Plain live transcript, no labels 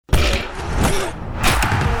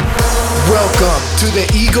Welcome to the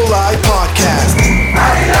Eagle Eye Podcast,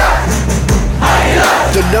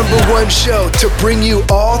 the #1 show to bring you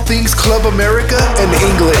all things Club America and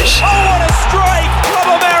English. Oh, what a strike!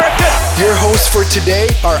 Club America! Your hosts for today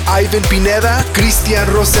are Ivan Pineda, Cristian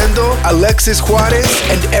Rosendo, Alexis Juarez,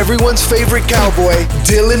 and everyone's favorite cowboy,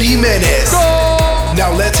 Dylan Jimenez. Goal!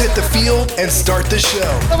 Now let's hit the field and start the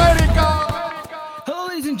show. America! Hello,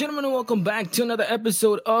 ladies and gentlemen, and welcome back to another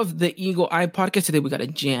episode of the Eagle Eye Podcast. Today we got a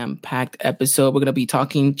jam-packed episode. We're going to be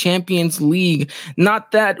talking Champions League,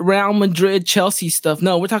 not that Real Madrid, Chelsea stuff.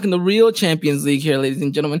 No, we're talking the real Champions League here, ladies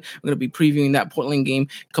and gentlemen. We're going to be previewing that Portland game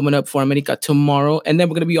coming up for America tomorrow. And then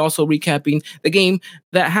we're going to be also recapping the game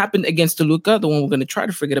that happened against Toluca, the one we're going to try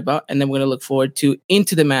to forget about. And then we're going to look forward to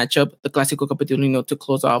into the matchup, the Clasico Capitalino, to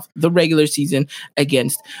close off the regular season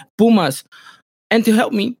against Pumas. And to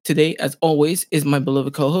help me today, as always, is my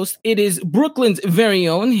beloved co-host. It is Brooklyn's very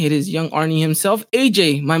own. It is young Arnie himself.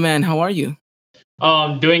 AJ, my man, how are you?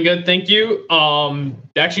 Doing good, thank you.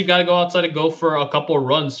 Actually got to go outside and go for a couple of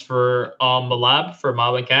runs for the lab for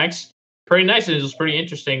Mao and Cags. Pretty nice. It was pretty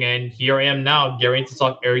interesting. And here I am now, getting to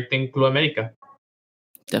talk everything Club America.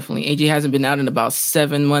 Definitely. AJ hasn't been out in about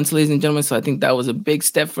 7 months, ladies and gentlemen. So I think that was a big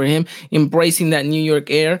step for him, embracing that New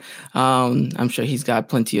York air. I'm sure he's got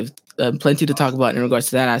plenty to talk about in regards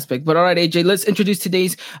to that aspect. But all right, AJ, let's introduce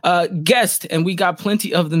today's guest, and we got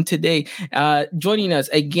plenty of them today. Joining us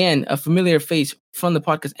again, a familiar face from the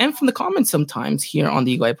podcast and from the comments sometimes here on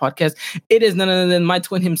the Eagle Eye Podcast. It is none other than my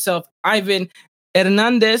twin himself, Ivan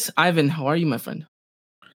Hernandez. Ivan, how are you, my friend?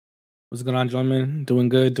 What's going on, gentlemen? Doing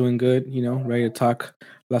good. You know, ready to talk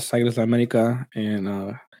Las Águilas de América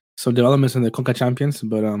and some developments in the ConcaChampions,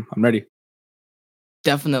 but I'm ready.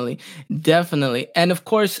 Definitely. And of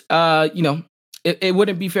course, it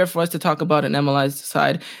wouldn't be fair for us to talk about an MLS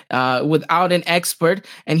side without an expert.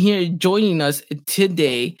 And here joining us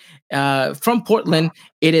today from Portland,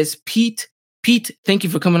 it is Pete. Pete, thank you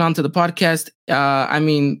for coming on to the podcast.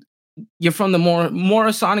 You're from the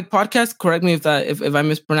Morrisonic Podcast. Correct me if I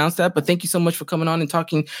mispronounced that, but thank you so much for coming on and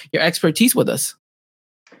talking your expertise with us.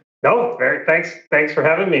 No, thanks for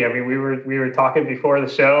having me. I mean, we were talking before the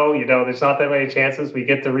show. You know, there's not that many chances we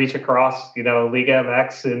get to reach across, you know, Liga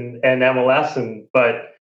MX and MLS,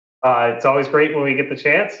 but it's always great when we get the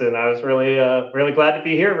chance. And I was really glad to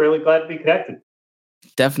be here. Really glad to be connected.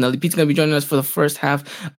 Definitely. Pete's going to be joining us for the first half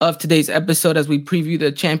of today's episode as we preview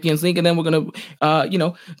the Champions League. And then we're going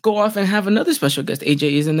to, go off and have another special guest.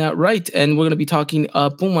 AJ, isn't that right? And we're going to be talking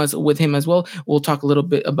Pumas with him as well. We'll talk a little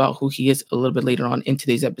bit about who he is a little bit later on in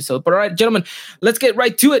today's episode. But all right, gentlemen, let's get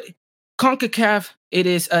right to it. CONCACAF, it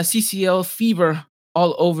is a CCL fever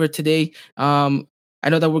all over today. I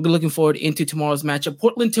know that we're looking forward into tomorrow's matchup.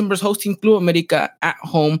 Portland Timbers hosting Club America at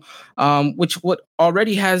home, which what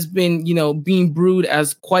already has been, being brewed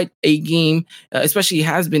as quite a game, especially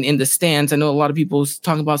has been in the stands. I know a lot of people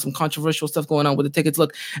talking about some controversial stuff going on with the tickets.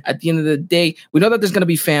 Look, at the end of the day, we know that there's going to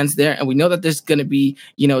be fans there, and we know that there's going to be,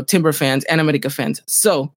 Timber fans and America fans.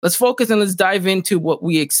 So let's focus and let's dive into what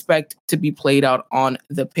we expect to be played out on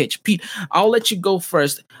the pitch. Pete, I'll let you go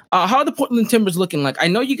first. How are the Portland Timbers looking like? I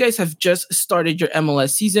know you guys have just started your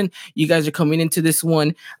MLS season. You guys are coming into this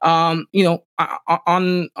one, on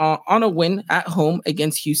a win at home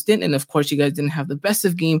against Houston, and of course, you guys didn't have the best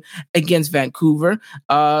of game against Vancouver.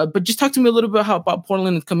 But just talk to me a little bit about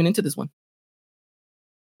Portland is coming into this one.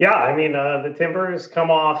 Yeah, I mean, the Timbers come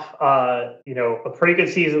off, a pretty good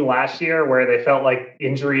season last year where they felt like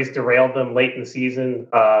injuries derailed them late in the season.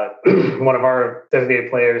 One of our designated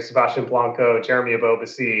players, Sebastian Blanco, Jeremy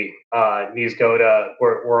Abobasi, Niz Goda,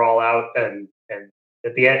 were all out, and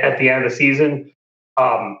at the end of the season,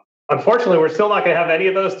 unfortunately, we're still not going to have any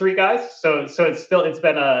of those three guys. So it's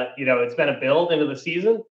been a build into the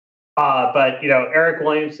season. But Eric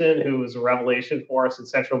Williamson, who was a revelation for us in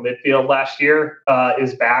central midfield last year,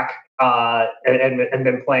 is back and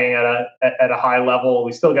been playing at a high level.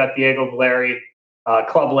 We still got Diego Valeri,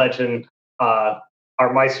 club legend, our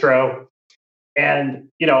maestro, and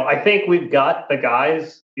I think we've got the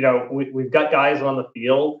guys. We've got guys on the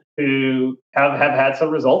field who have had some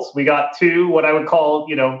results. We got two what I would call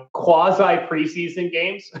quasi preseason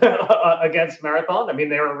games against Marathon. I mean,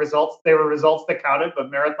 they were results that counted, but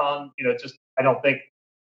Marathon, I don't think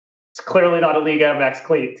it's clearly not a Liga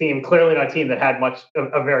MX team. Clearly not a team that had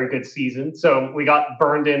a very good season. So we got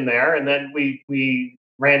burned in there, and then we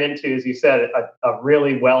ran into, as you said, a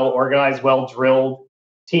really well organized, well drilled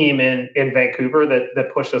team in Vancouver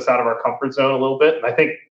that pushed us out of our comfort zone a little bit. And I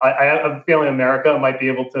think I have a feeling America might be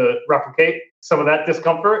able to replicate some of that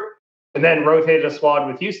discomfort and then rotate a squad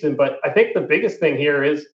with Houston. But I think the biggest thing here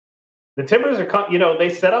is the Timbers are, they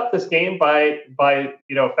set up this game by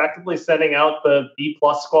effectively setting out the B+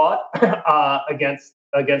 squad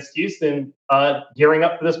against Houston, gearing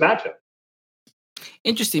up for this matchup.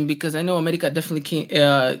 Interesting, because I know America definitely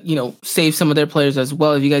can, save some of their players as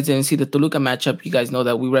well. If you guys didn't see the Toluca matchup, you guys know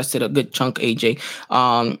that we rested a good chunk, AJ.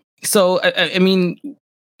 So I mean,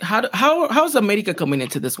 how's America coming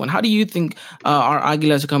into this one? How do you think our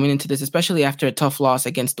Águilas are coming into this, especially after a tough loss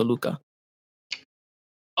against Toluca?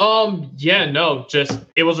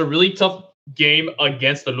 It was a really tough game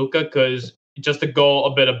against Toluca because just to go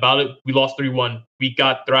a bit about it, we lost 3-1. We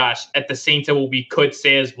got thrashed. At the same time, what we could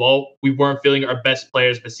say as well, we weren't feeling our best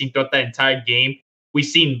players, but seen throughout that entire game, we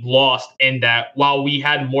seemed lost in that while we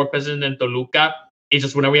had more possession than Toluca, it's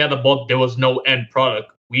just whenever we had the ball, there was no end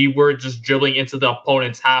product. We were just dribbling into the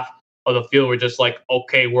opponent's half of the field. We're just like,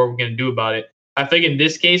 okay, what are we going to do about it? I think in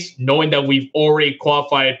this case, knowing that we've already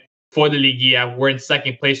qualified for the Liguilla, we're in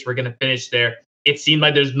second place, we're going to finish there. It seemed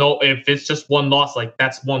like if it's just one loss, like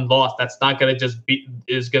that's one loss. That's not going to just be,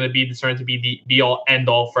 is going to be determined to be the be all end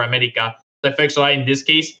all for America. So in this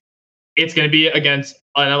case, it's going to be against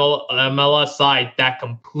an MLS side that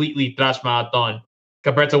completely trashed Marathon.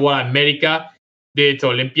 Compared to what America did to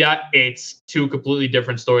Olympia, it's two completely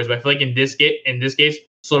different stories. But I feel like in this case,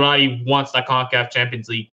 Solari wants that CONCACAF Champions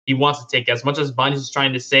League. He wants to take, as much as Banis is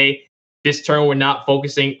trying to say, this turn we're not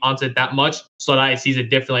focusing onto it that much. Solari sees it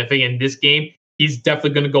differently. I think in this game, he's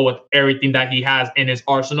definitely going to go with everything that he has in his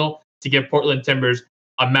arsenal to give Portland Timbers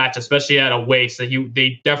a match, especially at away. So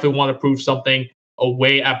they definitely want to prove something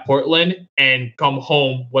away at Portland and come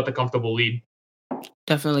home with a comfortable lead.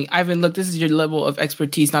 Definitely. Ivan, look, this is your level of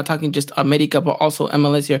expertise, not talking just America, but also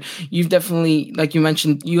MLS here. You've definitely, like you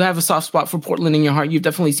mentioned, you have a soft spot for Portland in your heart. You've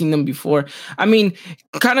definitely seen them before. I mean,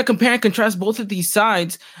 kind of compare and contrast both of these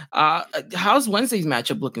sides. How's Wednesday's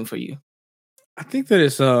matchup looking for you? I think that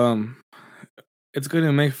it's going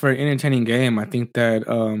to make for an entertaining game. I think that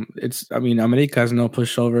America has no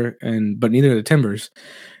pushover, but neither do the Timbers.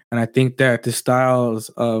 And I think that the styles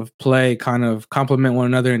of play kind of complement one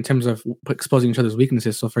another in terms of exposing each other's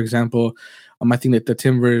weaknesses. So, for example, I think that the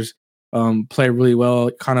Timbers play really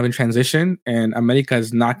well kind of in transition, and America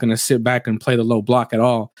is not going to sit back and play the low block at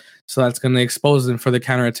all. So that's going to expose them for the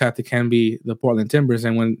counterattack that can be the Portland Timbers.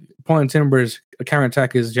 And when Portland Timbers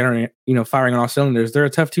counterattack is generating, firing on all cylinders, they're a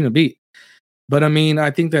tough team to beat. But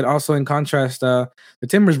I think that also in contrast, the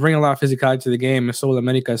Timbers bring a lot of physicality to the game, and so will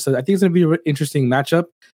America. So I think it's going to be an interesting matchup.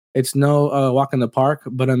 It's no walk in the park,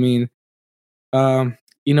 but and then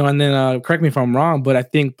correct me if I'm wrong, but I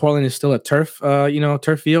think Portland is still a turf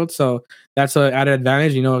field, so that's an added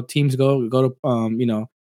advantage. Teams go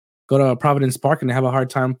to Providence Park and they have a hard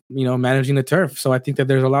time, managing the turf. So I think that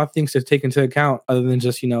there's a lot of things to take into account other than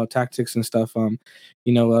just tactics and stuff. The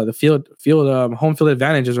home field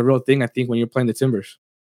advantage is a real thing, I think, when you're playing the Timbers.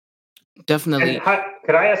 Definitely.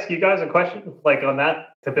 Could I ask you guys a question, like on that,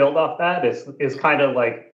 to build off that? Is kind of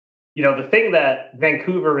like, the thing that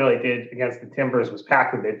Vancouver really did against the Timbers was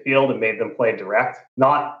pack the midfield and made them play direct.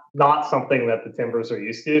 Not something that the Timbers are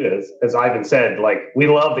used to. As Ivan said, like, we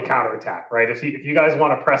love the counterattack, right? If you guys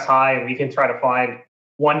want to press high and we can try to find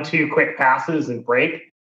 1-2 quick passes and break,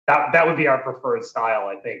 that would be our preferred style,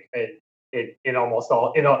 I think. In almost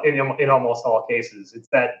all cases, it's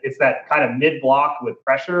that kind of mid block with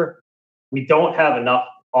pressure. We don't have enough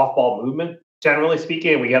off ball movement. Generally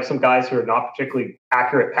speaking, we have some guys who are not particularly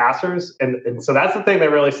accurate passers. And so that's the thing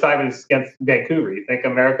that really stymies against Vancouver. You think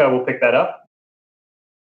America will pick that up?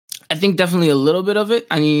 I think definitely a little bit of it.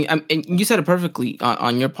 I mean, and you said it perfectly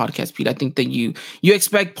on your podcast, Pete. I think that you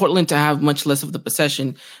expect Portland to have much less of the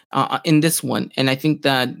possession in this one. And I think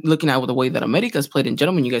that looking at the way that America's played, and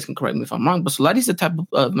gentlemen, you guys can correct me if I'm wrong, but Solari's the type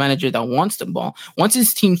of manager that wants the ball, wants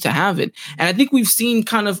his teams to have it. And I think we've seen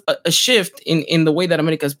kind of a shift in the way that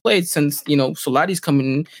America's played since, Solari's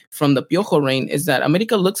coming from the Piojo reign, is that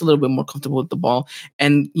America looks a little bit more comfortable with the ball.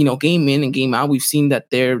 And, game in and game out, we've seen that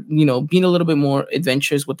they're, being a little bit more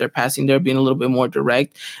adventurous with their passing there, being a little bit more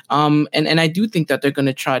direct. And I do think that they're going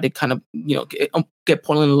to try to kind of, get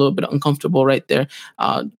Portland a little bit uncomfortable right there,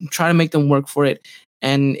 try to make them work for it.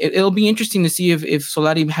 And it'll be interesting to see if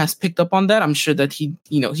Solari has picked up on that. I'm sure that he's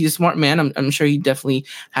a smart man. I'm sure he definitely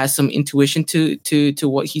has some intuition to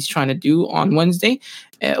what he's trying to do on Wednesday.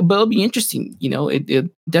 But it'll be interesting.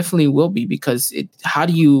 It definitely will be, because how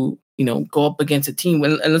do you, go up against a team?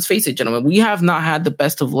 And let's face it, gentlemen, we have not had the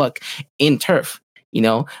best of luck in turf.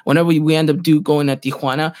 Whenever we end up going at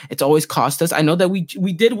Tijuana, it's always cost us. I know that we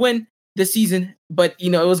did win this season, but it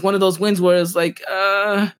was one of those wins where it's like,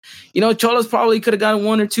 Cholos probably could have gotten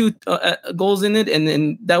 1 or 2 goals in it, and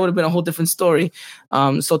then that would have been a whole different story.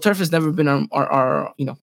 So turf has never been our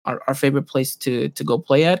our favorite place to go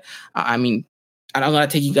play at. I mean, and I'm gonna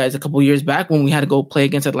take you guys a couple years back when we had to go play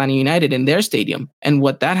against Atlanta United in their stadium and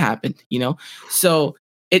what that happened, So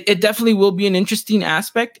it definitely will be an interesting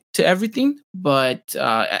aspect to everything, but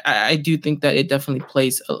I do think that it definitely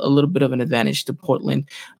plays a little bit of an advantage to Portland,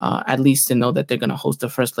 at least to know that they're gonna host the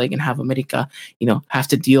first leg and have America, have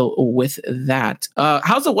to deal with that.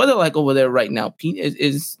 How's the weather like over there right now, Pete?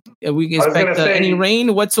 Are we expect any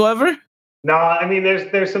rain whatsoever? No, I mean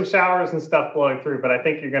there's some showers and stuff blowing through, but I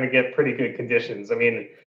think you're going to get pretty good conditions. I mean,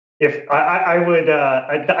 if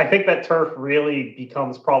I think that turf really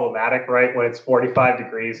becomes problematic, right? When it's 45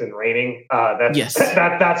 degrees and raining,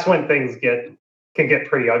 that's when things can get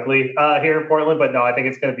pretty ugly here in Portland. But no, I think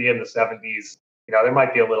it's going to be in the 70s. There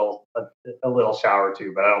might be a little shower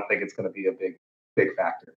too, but I don't think it's going to be a big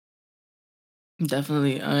factor.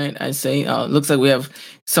 Definitely. All right. I say, looks like we have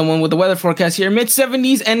someone with the weather forecast here. Mid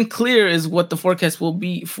 70s and clear is what the forecast will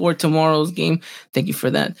be for tomorrow's game. Thank you for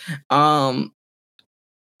that.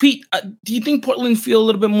 Pete, do you think Portland feel a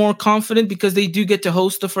little bit more confident because they do get to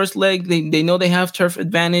host the first leg? They know they have turf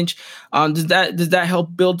advantage. Does that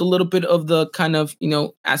help build a little bit of the kind of,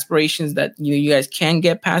 aspirations that, you guys can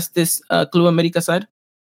get past this Club America side?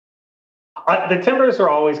 The Timbers are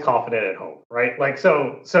always confident at home, right? Like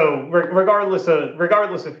so regardless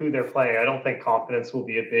of who they're playing, I don't think confidence will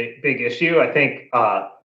be a big issue. I think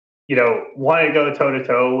wanting to go toe to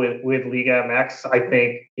toe with Liga MX, I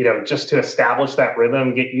think just to establish that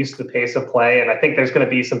rhythm, get used to the pace of play, and I think there's going to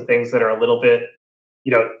be some things that are a little bit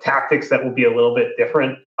tactics that will be a little bit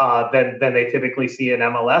different than they typically see in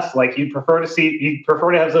MLS. Like you'd prefer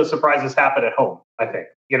to have those surprises happen at home. I think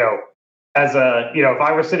as if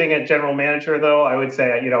I were sitting at general manager, though, I would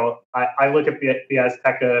say, I look at the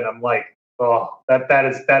Azteca and I'm like, oh, that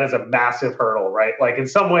is a massive hurdle, right? Like in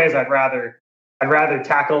some ways, I'd rather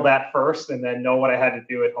tackle that first and then know what I had to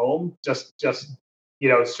do at home, just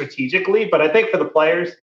strategically. But I think for the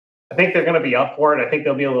players, I think they're going to be up for it. I think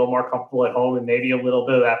they'll be a little more comfortable at home, and maybe a little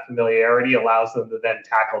bit of that familiarity allows them to then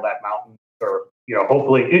tackle that mountain, or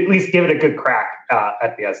hopefully at least give it a good crack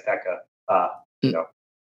at the Azteca.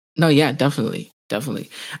 No, yeah, definitely.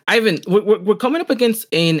 Ivan, we're coming up against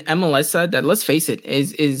an MLS side that, let's face it,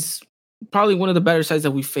 is probably one of the better sides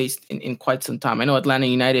that we faced in quite some time. I know Atlanta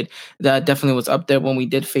United that definitely was up there when we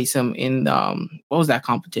did face them in what was that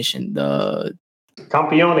competition? The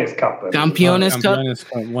Campeones Cup. Campeones Cup.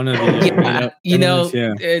 One of the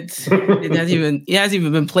it hasn't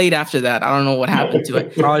even been played after that. I don't know what happened to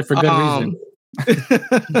it. Probably for good reason.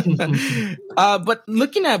 But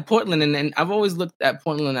looking at Portland, and I've always looked at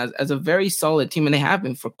Portland as a very solid team, and they have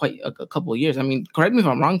been for quite a couple of years. I mean, correct me if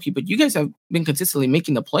I'm wrong, Pete, but you guys have been consistently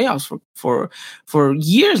making the playoffs for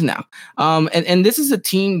years now. And this is a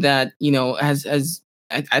team that has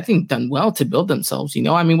I think done well to build themselves.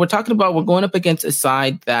 I mean, we're going up against a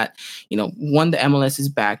side that won the MLS's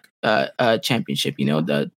back championship.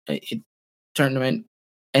 The tournament,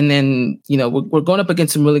 and then we're going up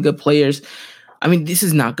against some really good players. I mean, this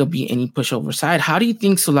is not going to be any pushover side. How do you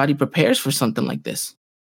think Solari prepares for something like this?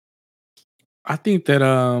 I think that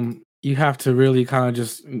you have to really kind of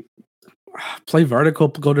just play vertical,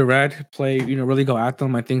 go to red, play, really go at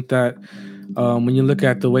them. I think that when you look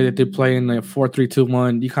at the way that they play in the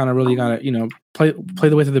 4-3-2-1, you kind of really got to, play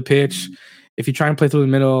the way to the pitch. If you try and play through the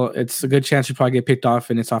middle, it's a good chance you probably get picked off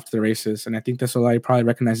and it's off to the races. And I think that Solari probably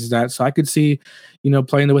recognizes that. So I could see,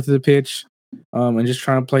 playing the width of the pitch and just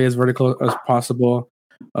trying to play as vertical as possible.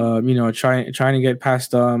 Trying to get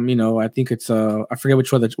past. I think it's I forget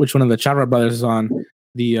which one of the Chavra brothers is on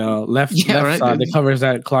the left side that covers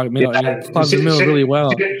that clog middle. Yeah. It clogs the middle really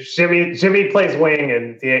well. Jimmy plays wing,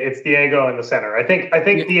 and it's Diego in the center. I think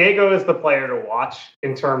Diego is the player to watch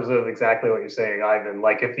in terms of exactly what you're saying, Ivan.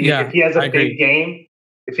 Like if he has a big game,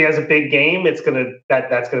 that's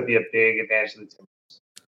gonna be a big advantage to the team.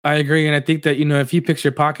 I agree, and I think that if he picks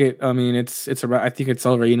your pocket, I mean, I think it's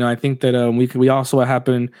over. I think that we also what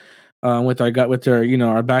happened with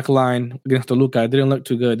our back line against Toluca. It didn't look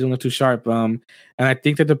too good, didn't look too sharp. And I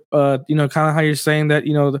think that kind of how you're saying that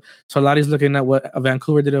Solari's looking at what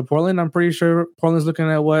Vancouver did to Portland. I'm pretty sure Portland's looking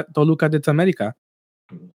at what Toluca did to America.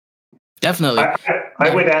 Definitely.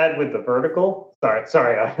 I would add with the vertical.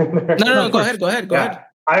 Sorry. No. Go ahead.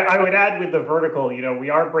 I would add with the vertical, we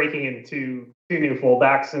are breaking into two new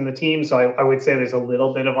fullbacks in the team. So I would say there's a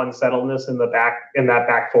little bit of unsettledness in that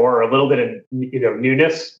back four, or a little bit of,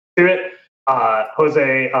 newness to it.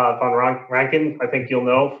 Jose von Rankin, I think you'll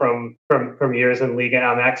know from years in Liga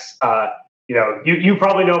MX. You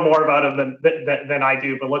probably know more about him than I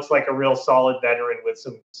do, but looks like a real solid veteran with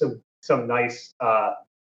some nice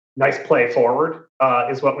nice play forward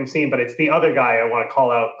is what we've seen. But it's the other guy I want to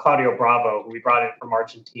call out, Claudio Bravo, who we brought in from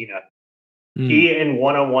Argentina. He, in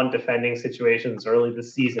one-on-one defending situations early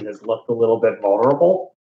this season, has looked a little bit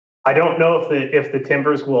vulnerable. I don't know if the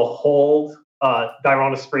Timbers will hold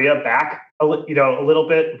Dairon Asprilla back a little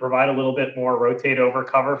bit and provide a little bit more rotate over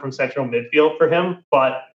cover from central midfield for him,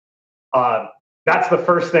 but that's the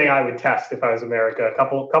first thing I would test if I was America. A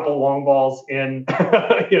couple long balls in,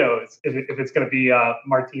 if it's going to be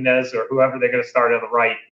Martinez or whoever they're going to start on the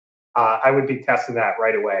right, I would be testing that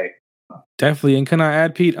right away. Definitely. And can I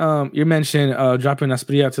add, Pete? You mentioned dropping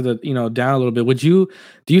Asprilla to the down a little bit. Do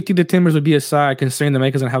you think the Timbers would be a side, considering the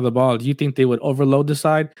makers and have the ball? Do you think they would overload the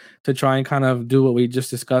side to try and kind of do what we just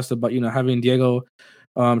discussed about having Diego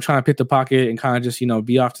trying to pick the pocket and kind of just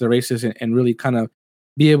be off to the races and really kind of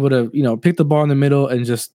be able to pick the ball in the middle and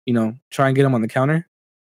just try and get them on the counter?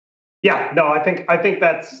 Yeah, no, I think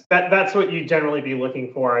that's what you generally be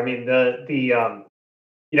looking for. I mean, the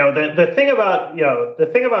thing about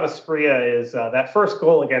Asprilla is that first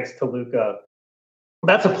goal against Toluca.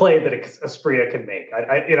 That's a play that Asprilla can make.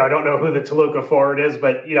 I don't know who the Toluca forward is,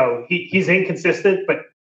 but he's inconsistent, but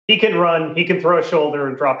he can run, he can throw a shoulder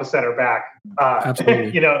and drop a center back.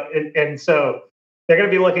 Absolutely. And so they're going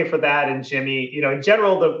to be looking for that. And Jimmy, in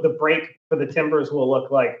general, the break for the Timbers will look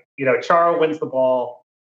like Charo wins the ball,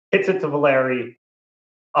 hits it to Valeri.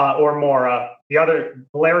 Or Mora. The other,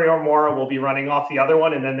 Valeri or Mora, will be running off the other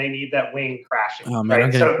one, and then they need that wing crashing. Oh, man, right?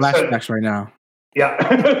 I'm getting flashbacks right now. Yeah,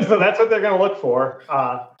 so that's what they're going to look for.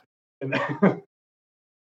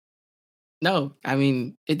 No, I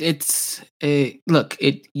mean, you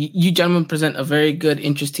gentlemen present a very good,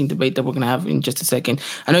 interesting debate that we're going to have in just a second.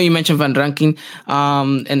 I know you mentioned Van Rankin,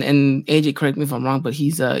 and AJ, correct me if I'm wrong, but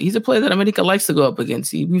he's a player that America likes to go up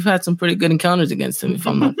against. We've had some pretty good encounters against him, if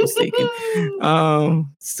I'm not mistaken.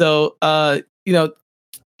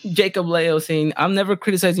 Jacob Leo saying, I'm never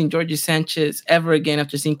criticizing Jorge Sanchez ever again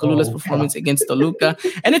after seeing Colula's performance against Toluca.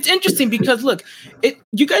 And it's interesting because, look,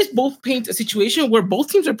 you guys both paint a situation where both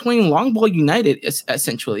teams are playing long ball united,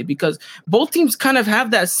 essentially, because both teams kind of have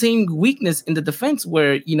that same weakness in the defense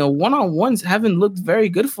where, one-on-ones haven't looked very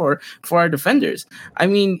good for our defenders. I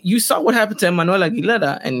mean, you saw what happened to Emmanuel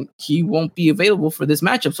Aguilera, and he won't be available for this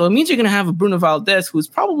matchup. So it means you're going to have a Bruno Valdez who's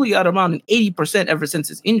probably at around an 80% ever since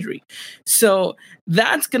his injury. So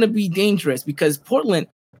that's going to be dangerous because Portland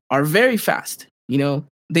are very fast.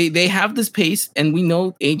 They have this pace, and we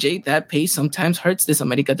know, AJ, that pace sometimes hurts this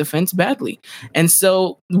America defense badly. And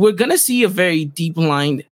so we're going to see a very deep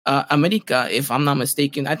line America, if I'm not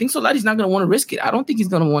mistaken. I think Solari's not going to want to risk it. I don't think he's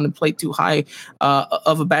going to want to play too high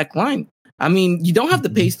of a back line. I mean, you don't have the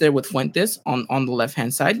pace there with Fuentes on the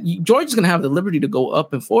left-hand side. George is going to have the liberty to go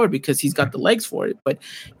up and forward because he's got the legs for it. But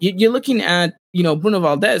you're looking at, Bruno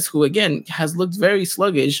Valdez, who, again, has looked very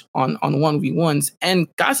sluggish on 1v1s. And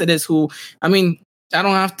Cáceres, who, I mean, I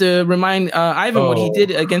don't have to remind Ivan what he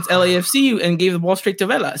did against LAFC and gave the ball straight to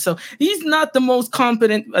Vela. So he's not the most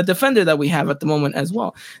competent defender that we have at the moment as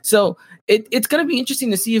well. So it's going to be interesting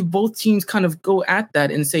to see if both teams kind of go at that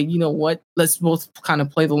and say, you know what, let's both kind of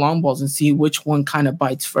play the long balls and see which one kind of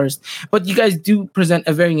bites first. But you guys do present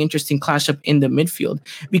a very interesting clash up in the midfield,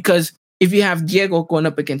 because if you have Diego going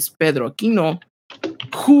up against Pedro Aquino,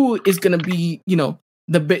 who is going to be,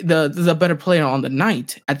 the better player on the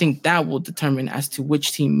night? I think that will determine as to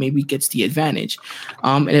which team maybe gets the advantage.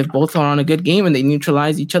 And if both are on a good game and they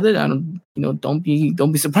neutralize each other, don't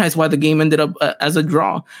be surprised why the game ended up as a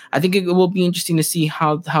draw. I think it will be interesting to see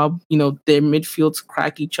how their midfields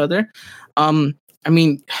crack each other. I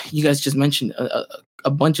mean, you guys just mentioned a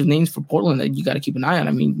bunch of names for Portland that you got to keep an eye on.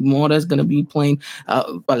 I mean, Mora is going to be playing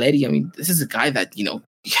Valeri. I mean, this is a guy that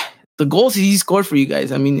the goals he scored for you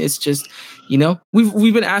guys. I mean, it's just,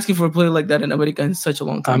 we've been asking for a player like that in America in such a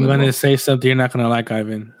long time. I'm going to say something you're not going to like,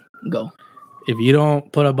 Ivan. Go. If you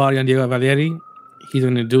don't put a body on Diego Valeri, he's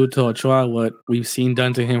going to do to Ochoa what we've seen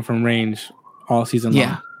done to him from range all season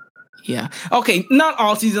long. Yeah. Okay, not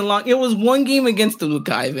all season long. It was one game against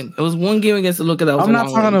Toluca, Ivan. It was one game against Toluca that was I'm not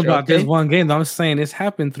talking range, about this one game. I'm saying it's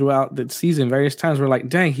happened throughout the season various times. We're like,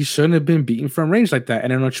 dang, he shouldn't have been beaten from range like that.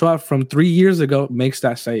 And then Ochoa from 3 years ago makes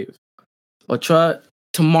that save. Ochoa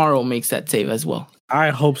tomorrow makes that save as well. I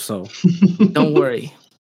hope so. Don't worry.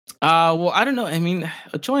 Well, I don't know. I mean,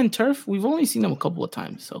 Ochoa and Turf, we've only seen them a couple of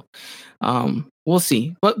times, so we'll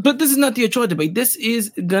see. But this is not the Ochoa debate. This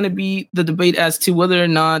is going to be the debate as to whether or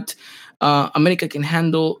not America can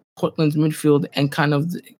handle Portland's midfield and kind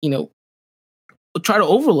of, try to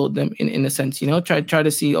overload them in a sense. Try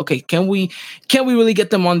to see, okay, can we really get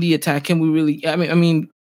them on the attack? Can we really? I mean.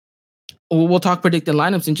 We'll talk predicted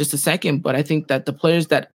lineups in just a second, but I think that the players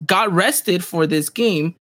that got rested for this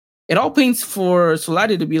game it all paints for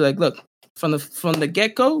Solari to be like, look, from the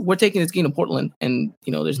get-go, we're taking this game to Portland, and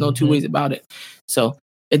there's no two ways about it. So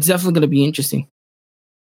it's definitely going to be interesting.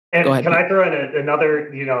 And can I throw in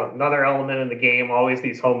another element in the game? Always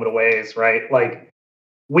these home and aways, right? Like,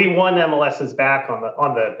 we won MLS's back on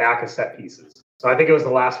the back of set pieces. So I think it was the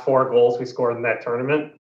last 4 goals we scored in that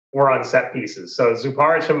tournament were on set pieces. So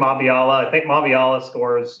Zuparic and Mabiala, I think Mabiala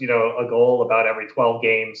scores, a goal about every 12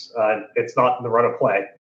 games. It's not in the run of play.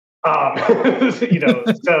 So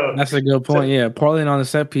that's a good point. Yeah, Portland on the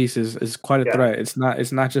set piece is quite a threat. It's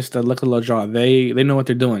not just a look a little draw. They know what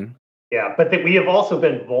they're doing. Yeah, but we have also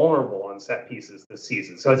been vulnerable on set pieces this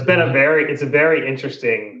season. So it's been a very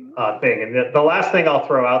interesting thing. And the last thing I'll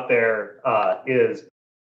throw out there is,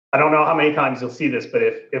 I don't know how many times you'll see this, but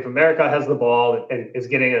if America has the ball and is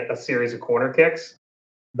getting a series of corner kicks,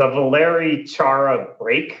 the Valeri Chara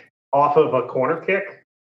break off of a corner kick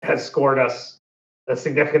has scored us a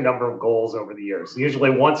significant number of goals over the years. Usually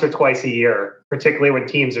once or twice a year, particularly when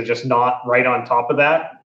teams are just not right on top of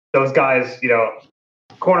that. Those guys,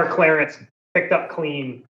 corner clearance, picked up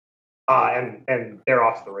clean, and they're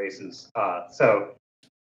off to the races. So,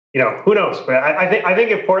 who knows? But I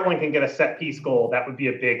think if Portland can get a set piece goal, that would be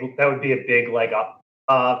a big leg up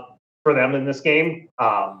for them in this game.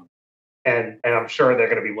 And I'm sure they're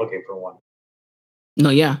going to be looking for one. No,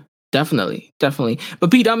 yeah, definitely.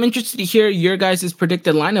 But Pete, I'm interested to hear your guys'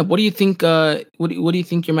 predicted lineup. What do you think? What do you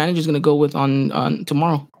think your manager's going to go with on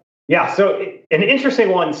tomorrow? Yeah, so an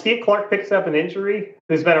interesting one. Steve Clark picks up an injury,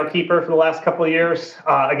 who's been our keeper for the last couple of years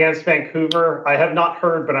against Vancouver. I have not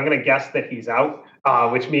heard, but I'm going to guess that he's out,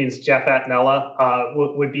 which means Jeff Attinella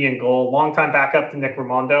would be in goal. Longtime backup to Nick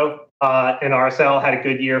Raimondo in RSL, had a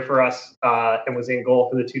good year for us and was in goal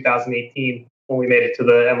for the 2018 when we made it to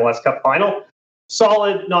the MLS Cup final.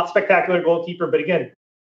 Solid, not spectacular goalkeeper, but again,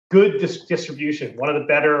 good distribution. One of the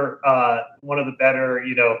better,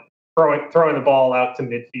 throwing the ball out to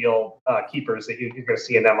midfield keepers that you're going to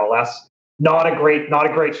see in MLS. Not a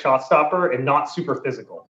great shot stopper and not super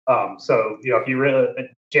physical. So if you really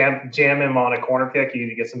jam him on a corner kick,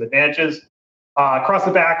 you get some advantages. Across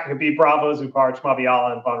the back, it could be Bravo, Zuparic,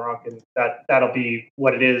 Mabiala, and Von Ronken. That'll be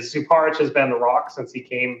what it is. Zuparic has been the rock since he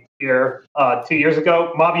came here 2 years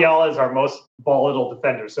ago. Mabiala is our most volatile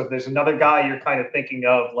defender. So if there's another guy you're kind of thinking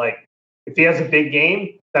of, like, if he has a big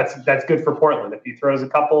game, that's good for Portland. If he throws a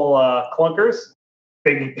couple clunkers,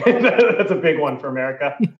 that's a big one for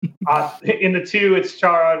America. In the 2, it's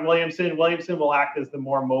Chara and Williamson. Williamson will act as the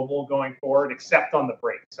more mobile going forward, except on the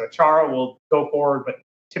break. So Chara will go forward, but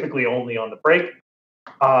typically only on the break.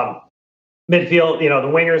 Midfield, the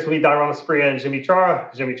wingers will be Dairon Spria and Jimmy Chara.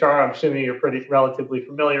 Jimmy Chara, I'm assuming you're relatively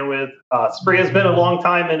familiar with. Spria's been a long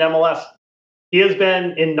time in MLS. He has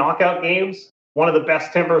been in knockout games one of the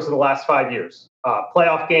best Timbers of the last 5 years.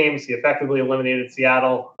 Playoff games, he effectively eliminated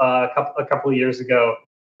Seattle a couple of years ago.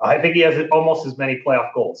 I think he has almost as many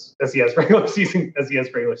playoff goals as he has regular season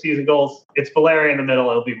goals. It's Valeri in the middle.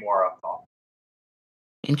 It'll be more up top.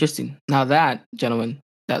 Interesting. Now that, gentlemen,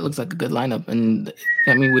 that looks like a good lineup, and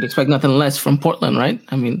I mean, we'd expect nothing less from Portland, right?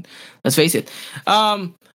 I mean, let's face it.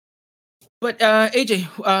 But AJ,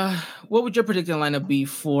 what would your predicted lineup be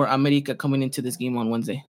for America coming into this game on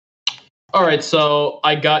Wednesday? All right, so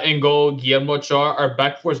I got in goal Guillermo Ochoa. Our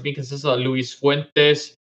back four is being consisted of Luis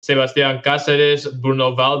Fuentes, Sebastián Cáceres,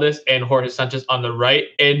 Bruno Valdez, and Jorge Sanchez on the right.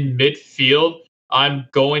 In midfield, I'm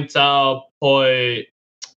going to put,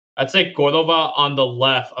 I'd say Cordova on the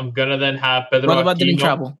left. I'm going to then have Pedro Cordova Aquino. didn't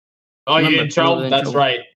travel. Oh, you didn't travel? That's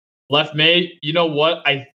right. Left mid, you know what?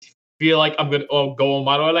 I feel like I'm going to go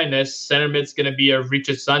Omar Lainez. Center mid's going to be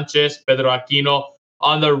Richard Sanchez, Pedro Aquino.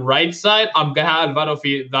 On the right side, I'm going to have Alvaro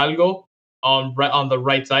Fidalgo on the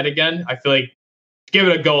right side again. I feel like give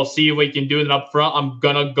it a go, see what you can do. And up front, I'm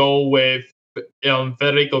going to go with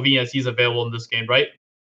Federico Viñas. He's available in this game, right?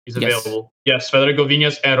 He's available. Yes, Federico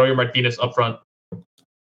Viñas and Roger Martinez up front. All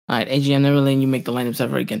right, AJ, I'm never letting you make the lineups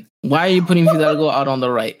ever again. Why are you putting Fidalgo out on the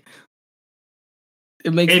right?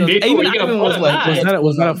 It makes sense.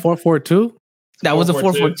 Was that a 4-4-2? That was a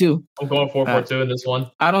 4-4-2. I'm going 4-4-2 in this one.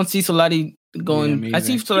 I don't see Solari going. I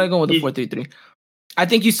see Solari going with a 4-3-3. I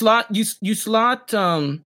think you slot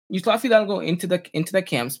Fidalgo into the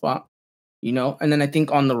cam spot, and then I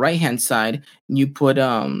think on the right hand side you put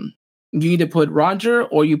you either put Roger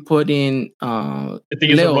or you put in the thing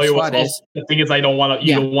is I don't want to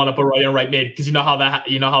don't want to put Roger in right mid because you know how that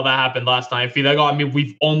happened last time. Fidalgo, I mean,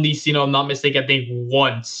 we've only seen him, I'm not mistaken, I think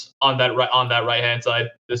once on that right hand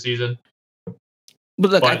side this season.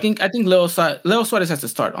 But I think Leo Suarez has to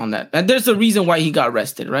start on that. And there's a reason why he got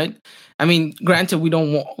rested, right? I mean, granted,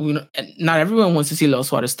 not everyone wants to see Leo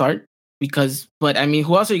Suarez start, But I mean,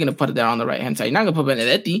 who else are you going to put there on the right hand side? You're not going to put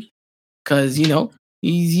Benedetti because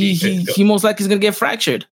he most likely is going to get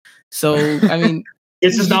fractured. So I mean,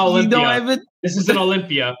 this is not Olympia. This is an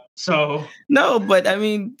Olympia. So no, but I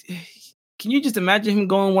mean, can you just imagine him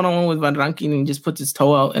going one-on-one with Van Rankin and just puts his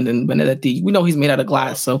toe out and then Benedetti? We know he's made out of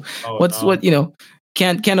glass, so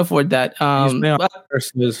can't afford that.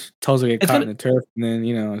 His toes will get caught in the turf, and then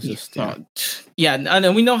it's just and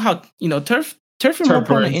then we know how turf are more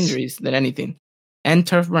prone to injuries than anything, and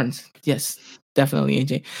turf burns. Yes, definitely,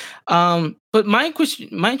 AJ. But my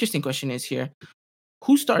interesting question is here: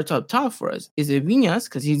 who starts up top for us? Is it Viñas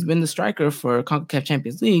because he's been the striker for CONCACAF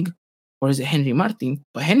Champions League? Or is it Henry Martin?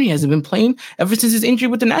 But Henry hasn't been playing ever since his injury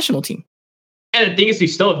with the national team. And the thing is, we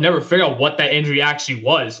still have never figured out what that injury actually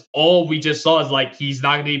was. All we just saw is he's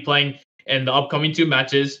not going to be playing in the upcoming 2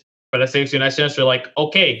 matches. But at the same time, we're like,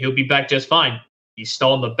 okay, he'll be back just fine. He's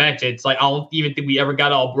still on the bench. It's I don't even think we ever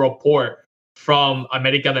got a report from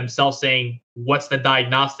America themselves saying what's the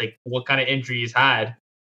diagnostic, what kind of injury he's had.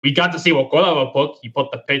 We got to see what Cordova put. He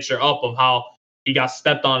put the picture up of how he got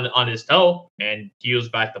stepped on his toe, and he was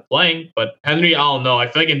back to playing. But Henry, I don't know. I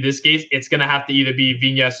feel like in this case, it's going to have to either be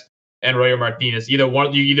Viñas and Roger Martinez. Either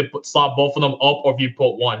one, you slot both of them up, or if you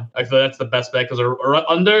put one. I feel that's the best bet because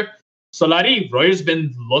under Solari, Royer's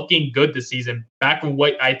been looking good this season. Back from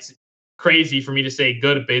what it's crazy for me to say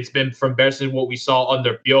good, but it's been from versus what we saw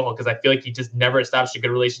under Piojo because I feel like he just never established a good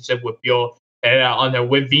relationship with Piojo. And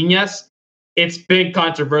with Viñas, it's been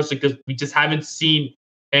controversial because we just haven't seen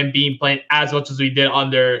him being playing as much as we did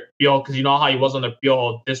under Piojo, because you know how he was under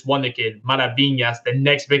Piojo. This one, the kid, Maraviñas, the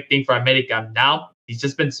next big thing for America. Now, he's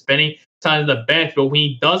just been spending time on the bench, but when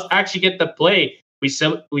he does actually get to play, we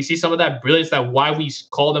see some of that brilliance that why we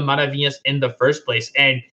called him Maraviñas in the first place.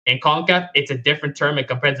 And in CONCACAF, it's a different tournament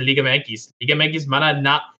compared to Liga MX. Liga MX might have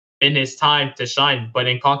not been his time to shine, but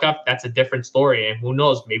in CONCACAF, that's a different story. And who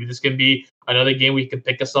knows, maybe this can be another game we can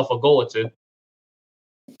pick ourselves a goal or two.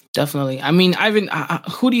 Definitely. I mean, Ivan,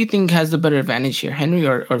 who do you think has the better advantage here, Henry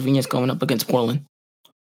or Viñas going up against Portland?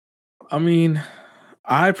 I mean,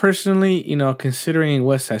 I personally, considering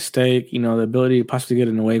what's at stake, the ability to possibly get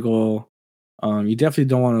an away goal, you definitely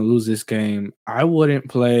don't want to lose this game. I wouldn't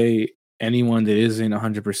play anyone that isn't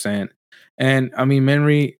 100%. And I mean,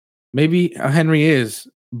 maybe Henry is,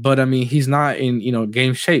 but I mean, he's not in,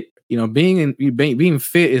 game shape. Being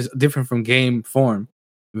fit is different from game form.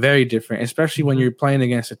 Very different, especially when you're playing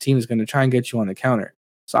against a team that's going to try and get you on the counter.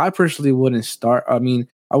 So I personally wouldn't start. I mean,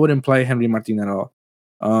 I wouldn't play Henry Martin at all.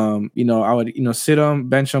 I would, sit him,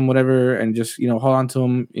 bench him, whatever, and just, hold on to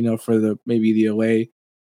him, for the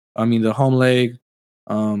home leg.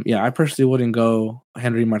 I personally wouldn't go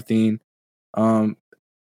Henry Martin. The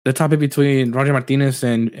topic between Roger Martinez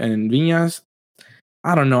and Viñas,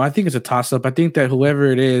 I don't know. I think it's a toss-up. I think that whoever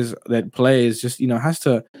it is that plays just,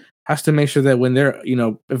 has to make sure that when they're,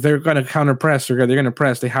 if they're going to counter press or they're going to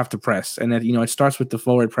press, they have to press. And that, it starts with the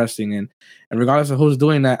forward pressing. And regardless of who's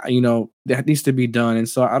doing that, that needs to be done. And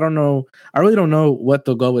so I don't know. I really don't know what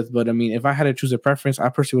they'll go with. But I mean, if I had to choose a preference, I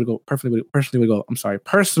personally would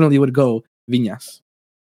go Viñas.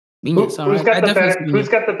 Who's got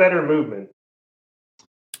the better movement?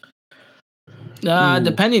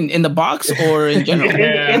 Depending in the box or in general.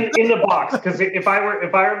 in the box, because if I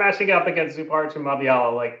were matching up against Zuparc and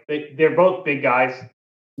Mabiala, they're both big guys,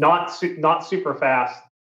 not super fast,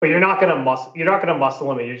 but you're not gonna muscle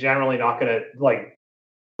them, and you're generally not gonna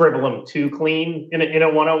dribble them too clean in a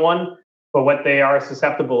 1-on-1. But what they are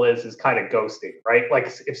susceptible is kind of ghosting, right?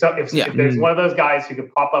 If there's one of those guys who can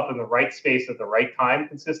pop up in the right space at the right time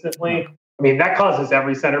consistently. I mean, that causes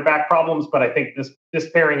every center back problems, but I think this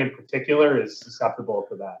pairing in particular is susceptible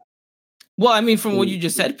to that. Well, I mean, from what you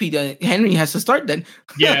just said, Peter, Henry has to start then.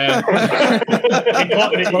 Yeah.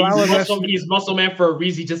 He's muscle man for a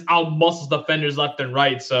reason. He just out-muscles defenders left and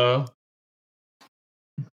right, so...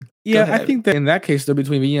 Yeah, I think that in that case, though,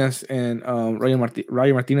 between Viñas and Roger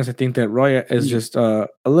Martinez, I think that Roya is just a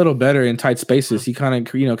little better in tight spaces. He kind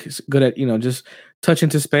of, good at, just touch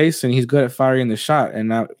into space, and he's good at firing the shot. And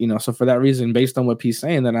now, so for that reason, based on what P's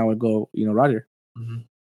saying, then I would go, Roger. Mm-hmm.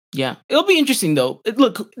 Yeah, it'll be interesting though.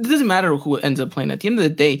 Look, it doesn't matter who ends up playing. At the end of the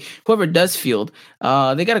day, whoever does field,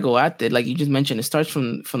 they got to go at it. Like you just mentioned, it starts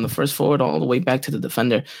from the first forward all the way back to the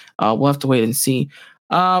defender. We'll have to wait and see.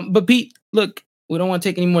 But Pete, look, we don't want to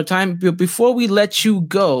take any more time. But before we let you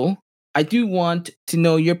go, I do want to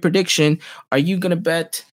know your prediction. Are you going to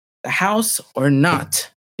bet the house or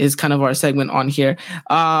not? Is kind of our segment on here.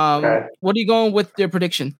 Okay. What are you going with your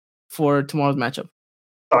prediction for tomorrow's matchup?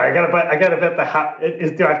 Oh, I gotta bet the house.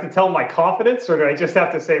 Do I have to tell my confidence, or do I just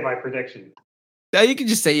have to say my prediction? Now you can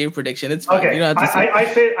just say your prediction. It's fine. Okay, You don't have to say.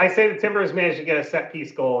 I say the Timbers managed to get a set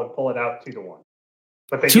piece goal and pull it out 2-1,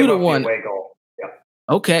 but they 2-1 give up the away goal. Yeah.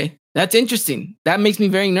 Okay, that's interesting. That makes me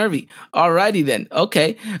very nervy. Alrighty then.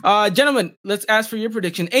 Okay, gentlemen, let's ask for your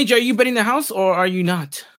prediction. AJ, are you betting the house or are you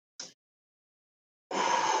not?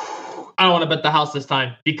 I don't want to bet the house this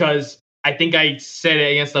time because I think I said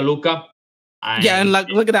it against the Luca. Yeah, and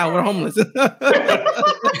look at that, we're homeless.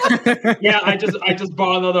 Yeah, I just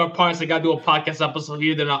bought another apartment. So I gotta do a podcast episode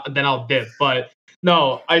here. Then I'll dip. But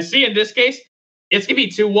no, I see in this case it's gonna be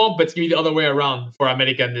 2-1, but it's gonna be the other way around for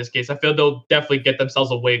America in this case. I feel they'll definitely get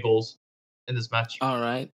themselves away goals in this match. All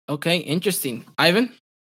right. Okay. Interesting. Ivan?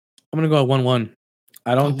 I'm gonna go 1-1.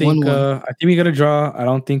 I don't think. 1-1. I think we got a draw. I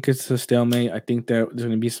don't think it's a stalemate. I think that there's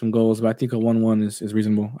going to be some goals, but I think a 1-1 is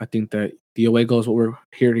reasonable. I think that the away goal is what we're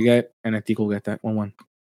here to get, and I think we'll get that 1-1.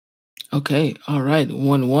 Okay. All right.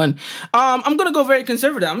 1-1. I'm gonna go very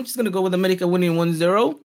conservative. I'm just gonna go with America winning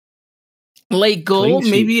 1-0. Late goal.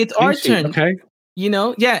 Maybe it's our turn. Okay.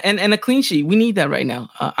 Yeah, and a clean sheet. We need that right now.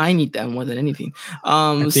 I need that more than anything.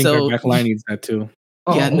 I think our back line needs that too.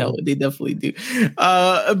 Yeah, no, they definitely do.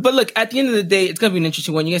 But look, at the end of the day, it's going to be an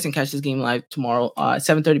interesting one. You guys can catch this game live tomorrow,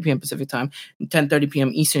 7:30 p.m. Pacific time, 10:30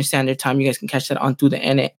 p.m. Eastern Standard Time. You guys can catch that on through the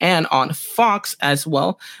NA and on Fox as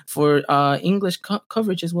well for English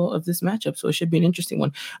coverage as well of this matchup. So it should be an interesting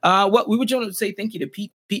one. What we would just want to say thank you to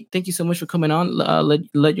Pete. Pete, thank you so much for coming on.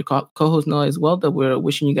 Let your co-host know as well that we're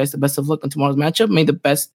wishing you guys the best of luck on tomorrow's matchup. May the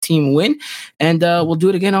best team win. And we'll do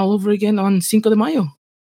it again all over again on Cinco de Mayo.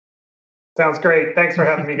 Sounds great. Thanks for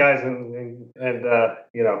having me, guys, and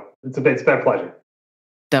it's been a pleasure.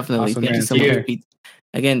 Definitely. Awesome, thank you so much, Pete.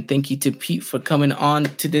 Again, thank you to Pete for coming on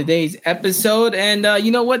to today's episode. And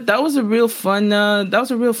you know what? That was a real fun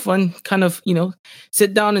kind of,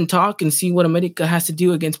 sit down and talk and see what America has to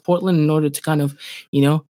do against Portland in order to kind of,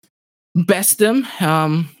 best them.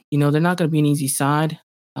 They're not going to be an easy side.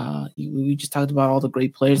 We just talked about all the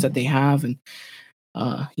great players that they have, and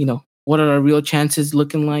what are our real chances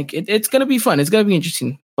looking like? It's going to be fun. It's going to be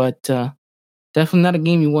interesting, but definitely not a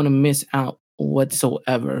game you want to miss out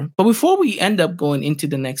whatsoever. But before we end up going into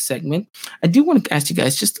the next segment, I do want to ask you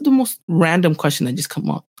guys just the most random question that just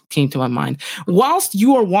came to my mind. Whilst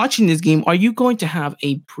you are watching this game, are you going to have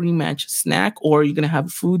a pre-match snack, or are you going to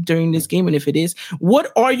have food during this game? And if it is,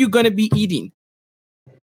 what are you going to be eating?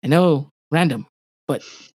 I know, random, but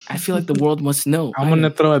I feel like the world must know. I'm going to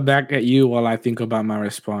throw it back at you while I think about my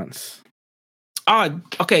response.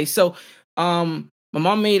 Okay. So, my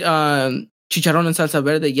mom made chicharrón and salsa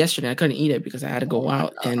verde yesterday. I couldn't eat it because I had to go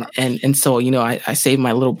out, and so I saved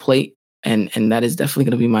my little plate, and that is definitely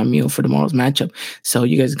going to be my meal for tomorrow's matchup. So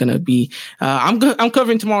you guys are going to be. I'm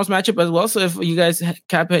covering tomorrow's matchup as well. So if you guys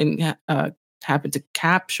happen to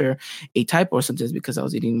capture a typo or something, it's because I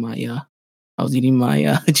was eating my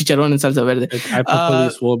chicharrón and salsa verde. The typo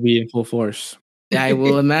police will be in full force. I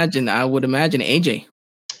would imagine. AJ.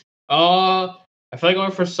 I feel like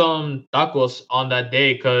going for some tacos on that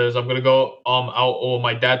day because I'm gonna go out with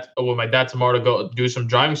my dad tomorrow to go do some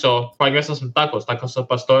driving. So probably get some tacos al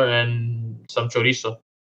pastor, and some chorizo.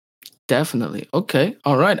 Definitely. Okay.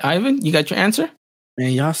 All right, Ivan, you got your answer?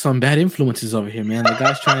 Man, y'all some bad influences over here, man. The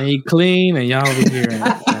guys trying to eat clean, and y'all over here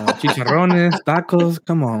chicharrones, tacos.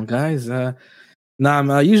 Come on, guys.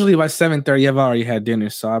 Usually by 7:30, I've already had dinner,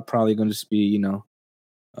 so I'm probably gonna just be,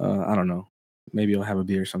 I don't know. Maybe I'll have a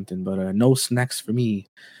beer or something, but no snacks for me.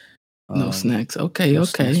 No snacks. Okay.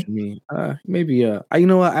 Snacks for me. Maybe. You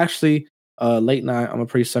know what? Actually, late night, I'm a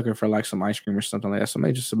pretty sucker for like some ice cream or something like that. So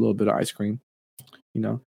maybe just a little bit of ice cream.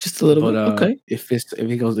 Just a little bit. Okay. If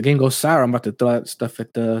the game goes sour, I'm about to throw that stuff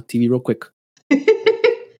at the TV real quick.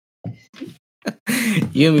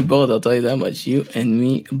 You and me both, I'll tell you that much. You and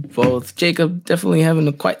me both. Jacob definitely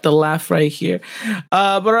having quite the laugh right here.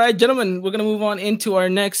 But all right, gentlemen, we're going to move on into our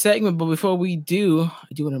next segment. But before we do,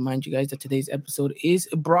 I do want to remind you guys that today's episode is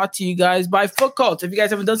brought to you guys by Foot Cult. If you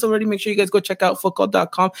guys haven't done so already, make sure you guys go check out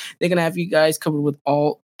footcult.com. They're going to have you guys covered with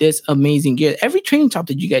all this amazing gear. Every training top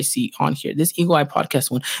that you guys see on here, this Eagle Eye Podcast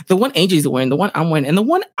one, the one AJ's wearing, the one I'm wearing, and the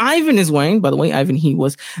one Ivan is wearing. By the way, Ivan, he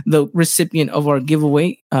was the recipient of our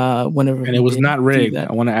giveaway. Whenever, and it was not rigged.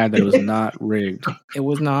 I want to add that it was not rigged. It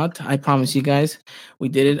was not. I promise you guys, we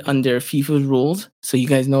did it under FIFA's rules, so you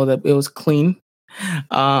guys know that it was clean.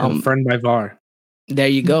 Confirmed by VAR. There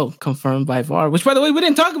you go. Confirmed by VAR, which, by the way, we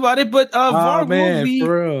didn't talk about it, but VAR will be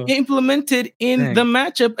implemented in the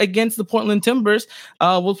matchup against the Portland Timbers.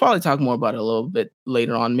 We'll probably talk more about it a little bit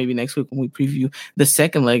later on, maybe next week when we preview the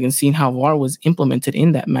second leg and seeing how VAR was implemented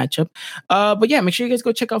in that matchup. But yeah, make sure you guys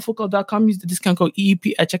go check out football.com. Use the discount code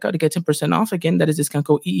EEP at checkout to get 10% off. Again, that is discount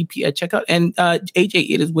code EEP at checkout. And AJ,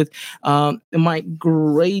 it is with my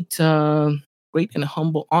great and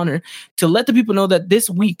humble honor to let the people know that this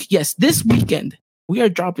weekend, we are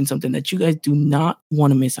dropping something that you guys do not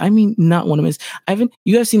want to miss. I mean, not want to miss. Ivan,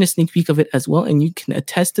 you have seen a sneak peek of it as well, and you can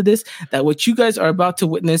attest to this, that what you guys are about to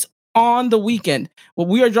witness on the weekend, what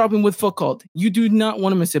we are dropping with Foot Cult, you do not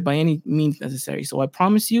want to miss it by any means necessary. So I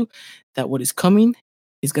promise you that what is coming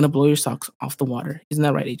is going to blow your socks off the water. Isn't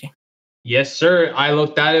that right, AJ? Yes, sir. I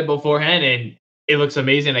looked at it beforehand, and it looks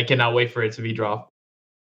amazing. I cannot wait for it to be dropped.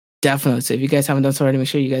 Definitely. So if you guys haven't done so already, make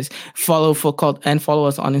sure you guys follow Foot Cult and follow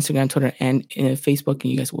us on Instagram, Twitter, and Facebook.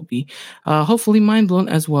 And you guys will be hopefully mind blown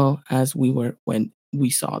as well as we were when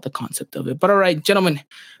we saw the concept of it. But all right, gentlemen,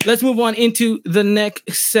 let's move on into the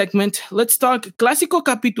next segment. Let's talk Clasico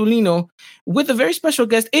Capitalino with a very special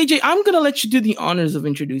guest. AJ, I'm going to let you do the honors of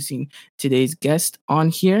introducing today's guest on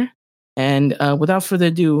here. And without further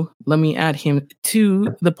ado, let me add him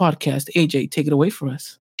to the podcast. AJ, take it away for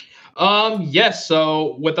us. Yes.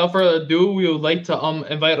 So without further ado, we would like to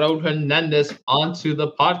invite Raul Hernandez onto the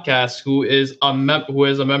podcast, who is a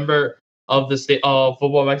member of the state of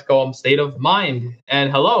Football Mexico State of Mind. And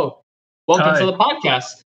hello, welcome to the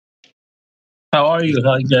podcast. How are you?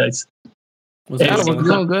 Hi guys. We're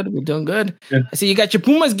doing good. We're doing good. Yeah. I see you got your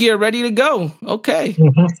Pumas gear ready to go. Okay.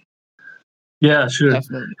 Mm-hmm. Yeah, sure.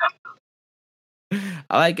 Definitely.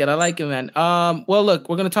 I like it, man. Well, look,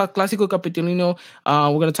 we're gonna talk Clasico Capitalino.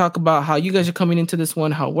 We're gonna talk about how you guys are coming into this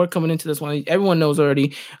one, how we're coming into this one. Everyone knows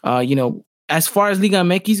already. As far as Liga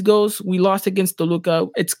MX goes, we lost against Toluca.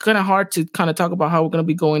 It's kind of hard to kind of talk about how we're gonna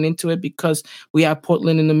be going into it because we have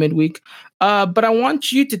Portland in the midweek. But I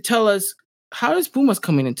want you to tell us, how is Pumas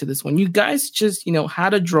coming into this one? You guys just,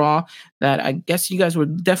 had a draw that I guess you guys were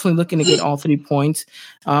definitely looking to get all 3 points.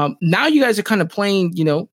 Now you guys are kind of playing,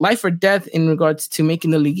 life or death in regards to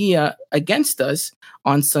making the Liguilla against us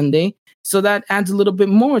on Sunday. So that adds a little bit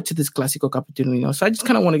more to this Clasico Capitalino. So I just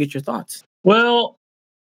kind of want to get your thoughts. Well,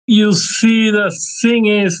 you see, the thing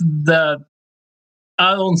is that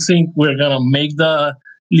I don't think we're going to make the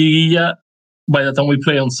Liguilla by the time we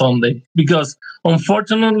play on Sunday. Because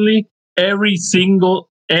unfortunately, every single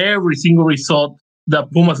result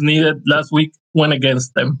that Pumas needed last week went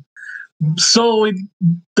against them. So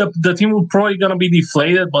the team will probably going to be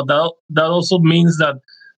deflated, but that also means that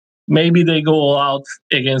maybe they go out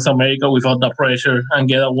against America without the pressure and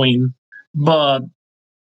get a win. But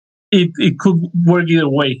it could work either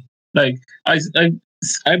way. Like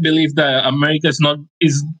I believe that America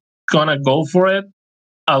is going to go for it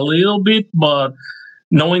a little bit, but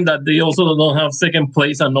knowing that they also don't have second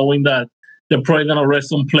place and knowing that they're probably going to rest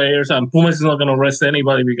some players and Pumas is not going to rest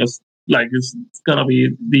anybody because it's going to be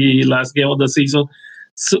the last game of the season.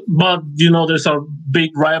 So, but, there's a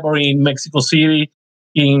big rivalry in Mexico City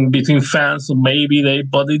in between fans. So maybe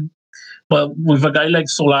but with a guy like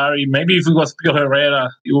Solari, maybe if it was Pio Herrera,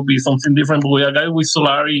 it would be something different. But with a guy with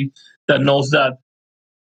Solari that knows that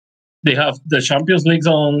they have the Champions League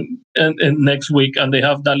on and next week and they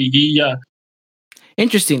have the Liguilla.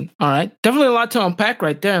 Interesting. All right. Definitely a lot to unpack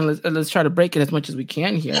right there. And let's try to break it as much as we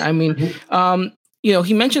can here. I mean,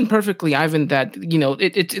 he mentioned perfectly, Ivan, that,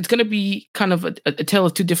 it's going to be kind of a tale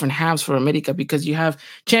of two different halves for America because you have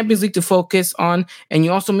Champions League to focus on, and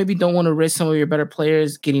you also maybe don't want to risk some of your better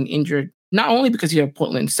players getting injured, not only because you have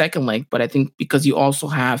Portland's second leg, but I think because you also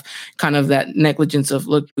have kind of that negligence of,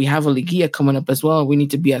 look, we have a Liguilla coming up as well. We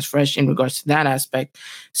need to be as fresh in regards to that aspect.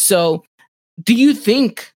 So do you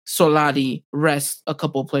think Solari rests a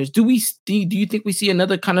couple of players? Do you think we see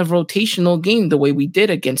another kind of rotational game the way we did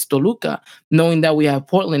against Toluca, knowing that we have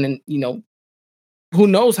Portland and, who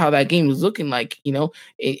knows how that game is looking like,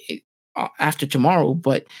 after tomorrow.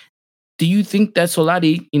 But do you think that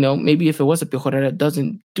Solari, maybe if it was a Pio Herrera,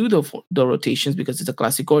 doesn't do the rotations because it's a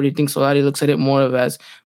Clasico? Or do you think Solari looks at it more of as,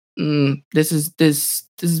 this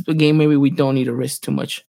is a game maybe we don't need to risk too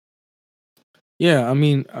much? Yeah, I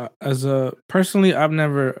mean, personally, I'm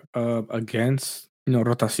never against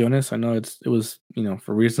rotaciones. I know it was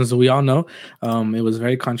for reasons that we all know, it was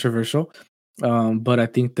very controversial. But I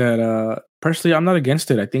think that personally, I'm not against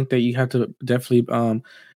it. I think that you have to definitely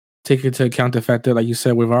take into account the fact that, like you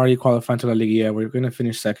said, we've already qualified to La Liga. We're going to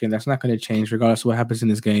finish second. That's not going to change regardless of what happens in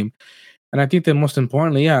this game. And I think that most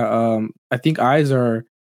importantly, I think eyes are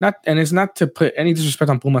it's not to put any disrespect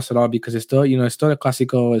on Pumas at all, because it's still, it's still a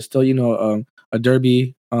Clasico, it's still, a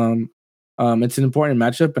derby. It's an important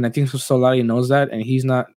matchup, and I think Solari knows that, and he's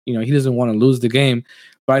not, he doesn't want to lose the game.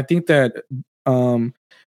 But I think that,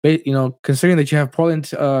 considering that you have Portland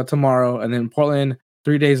tomorrow, and then Portland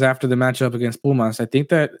 3 days after the matchup against Pumas, I think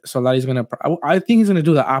that Solari's I think he's gonna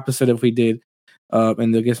do the opposite of we did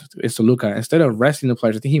against Toluca. Instead of resting the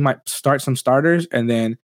players, I think he might start some starters, and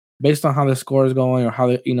then based on how the score is going, or how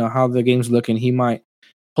the game's looking, he might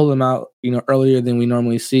pull them out, earlier than we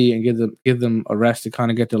normally see, and give them a rest to kind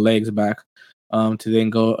of get their legs back, to then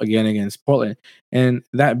go again against Portland. And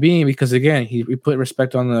that being because, again, we put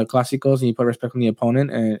respect on the Clásicos, and you put respect on the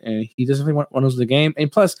opponent, and he doesn't really want to lose the game.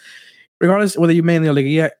 And plus, regardless whether you made in the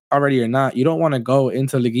Liguilla already or not, you don't want to go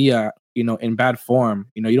into Liguilla, in bad form.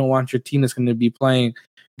 You don't want your team that's going to be playing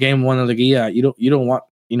game 1 of Liguilla. You don't want,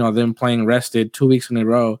 them playing rested 2 weeks in a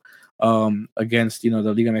row, against, the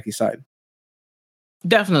Liga MX side.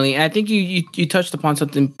 Definitely. I think you touched upon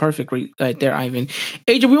something perfect right there, Ivan.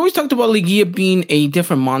 AJ, we always talked about Liguilla being a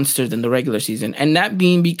different monster than the regular season, and that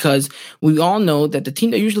being because we all know that the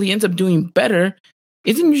team that usually ends up doing better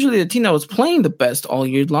isn't usually the team that was playing the best all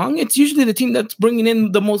year long. It's usually the team that's bringing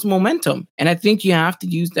in the most momentum. And I think you have to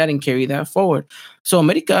use that and carry that forward. So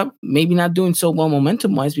America, maybe not doing so well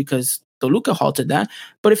momentum-wise because Toluca halted that.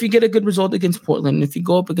 But if you get a good result against Portland, if you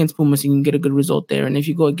go up against Pumas, you can get a good result there. And if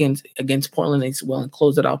you go against Portland as well and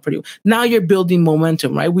close it out pretty well, now you're building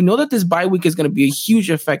momentum, right? We know that this bye week is going to be a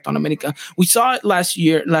huge effect on America. We saw it last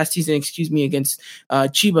season, against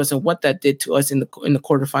Chivas, and what that did to us in the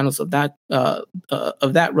quarterfinals of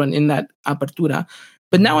that run in that Apertura.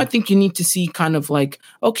 But now I think you need to see kind of like,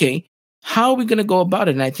 okay, how are we going to go about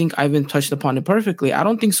it? And I think Ivan touched upon it perfectly. I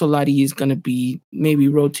don't think Solari is going to be maybe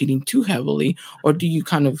rotating too heavily, or do you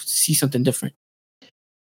kind of see something different?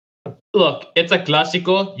 Look, it's a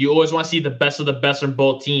Clásico. You always want to see the best of the best from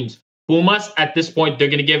both teams. Pumas, at this point, they're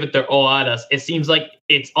going to give it their all at us. It seems like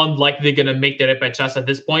it's unlikely they're going to make the repechas at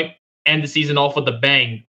this point. End the season off with a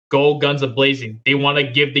bang. Go guns a-blazing. They want to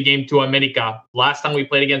give the game to America. Last time we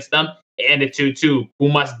played against them, it ended 2-2.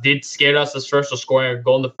 Pumas did scare us at first, scoring a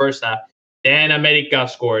goal in the first half. Then America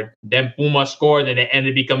scored. Then Pumas scored, and it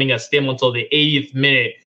ended becoming a stim until the 80th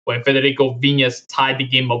minute when Federico Viñas tied the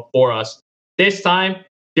game up for us. This time,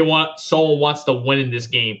 someone wants to win in this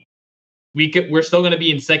game. We're still going to be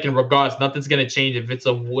in second regardless. Nothing's going to change if it's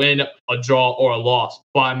a win, a draw, or a loss.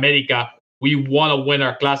 But America, we want to win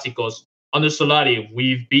our Clásicos. Under Solari,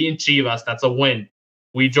 we've beaten Chivas. That's a win.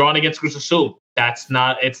 We've drawn against Cruz Azul. It's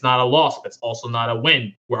not a loss, but it's also not a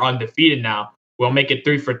win. We're undefeated now. We'll make it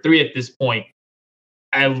 3 for 3 at this point.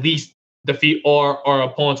 At least defeat our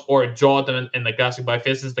opponents or draw them in the Clasico. By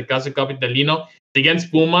this is the Clasico Capitalino. Against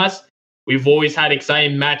Pumas, we've always had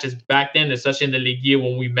exciting matches back then, especially in the Liguilla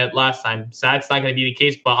when we met last time. So that's not going to be the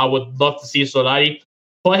case, but I would love to see Solari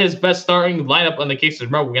put his best starting lineup on the case.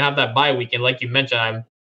 Remember, we're going to have that bye week, and like you mentioned,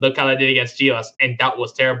 look how I did against Chivas, and that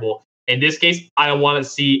was terrible. In this case, I don't want to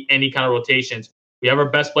see any kind of rotations. We have our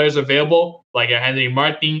best players available, like Henry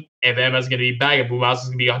Martin. If Emma's going to be back, and Pumas is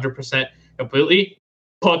going to be 100% completely,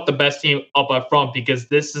 put the best team up front, because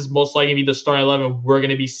this is most likely to be the starting 11 we're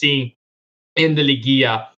going to be seeing in the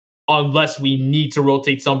Liguilla, unless we need to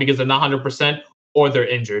rotate some because they're not 100% or they're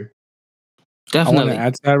injured. Definitely. I want to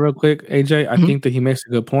add to that real quick, AJ. I think that he makes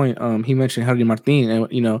a good point. He mentioned Henry Martin, and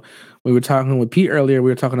we were talking with Pete earlier.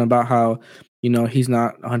 We were talking about how he's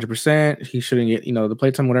not 100%. He shouldn't get the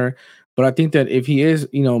playtime, whatever. But I think that if he is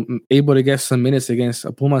able to get some minutes against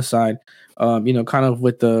a Puma side, kind of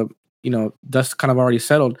with the dust kind of already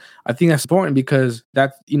settled, I think that's important, because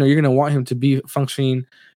that you're going to want him to be functioning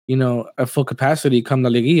at full capacity come the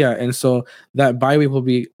Liguilla. And so that bye week will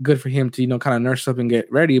be good for him to, kind of nurse up and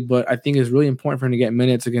get ready. But I think it's really important for him to get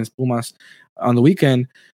minutes against Pumas on the weekend,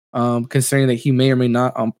 considering that he may or may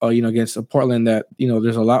not, against a Portland that,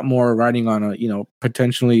 there's a lot more riding on a,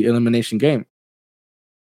 potentially elimination game.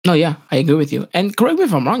 No, yeah, I agree with you. And correct me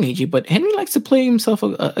if I'm wrong, AG, but Henry likes to play himself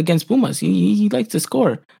against Pumas. He likes to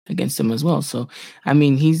score against them as well. So, I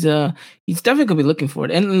mean, he's definitely going to be looking for it.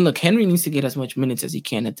 And look, Henry needs to get as much minutes as he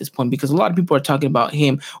can at this point, because a lot of people are talking about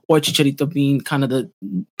him or Chicharito being kind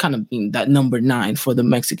of being that number 9 for the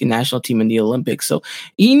Mexican national team in the Olympics. So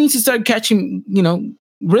he needs to start catching,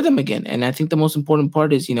 rhythm again. And I think the most important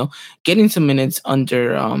part is, getting some minutes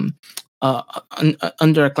under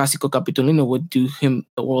a Clasico Capitalino would do him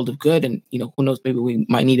the world of good. And, who knows, maybe we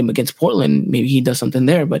might need him against Portland. Maybe he does something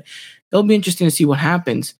there, but it'll be interesting to see what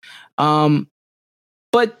happens. But,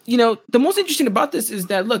 the most interesting about this is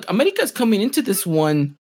that, look, America's coming into this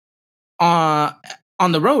one on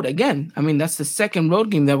the road again. I mean, that's the second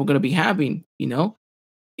road game that we're going to be having,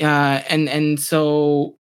 And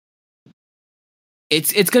so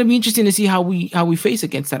it's going to be interesting to see how we face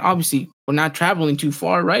against that. Obviously, we're not traveling too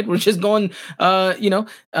far, right? We're just going,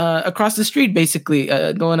 across the street, basically,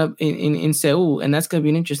 going up in Seoul, and that's going to be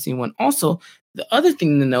an interesting one. Also, the other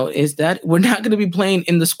thing to note is that we're not going to be playing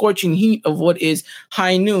in the scorching heat of what is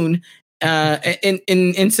high noon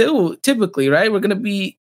in Seoul, typically, right? We're going to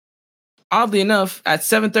be, oddly enough, at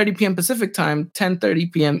 7:30 p.m. Pacific time,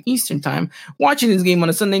 10:30 p.m. Eastern time, watching this game on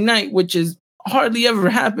a Sunday night, which is hardly ever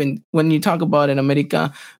happened when you talk about an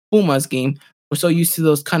America Pumas game. We're so used to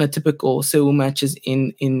those kind of typical Seoul matches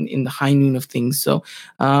in the high noon of things. So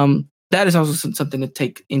that is also something to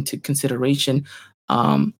take into consideration.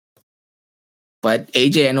 But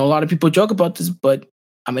AJ, I know a lot of people joke about this, but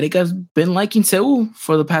America's been liking Seoul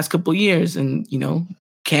for the past couple of years, and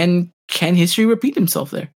can history repeat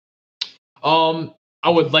himself there? I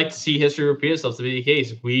would like to see history repeat itself to be the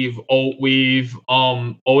case. We've always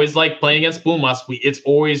liked playing against Pumas. It's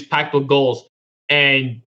always packed with goals,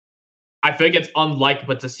 and I feel like it's unlikely.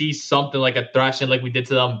 But to see something like a thrashing like we did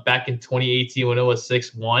to them back in 2018 when it was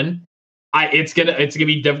 6-1, it's gonna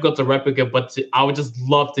be difficult to replicate. But I would just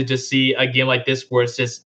love to just see a game like this where it's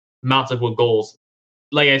just mounted with goals.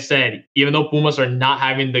 Like I said, even though Pumas are not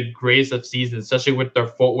having the greatest of seasons, especially with the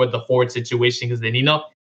forward situation, because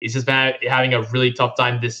he's just having a really tough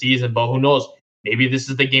time this season. But who knows? Maybe this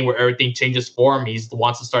is the game where everything changes for him. He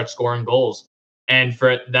wants to start scoring goals. And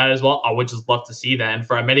for that as well, I would just love to see that. And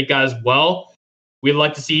for America as well, we'd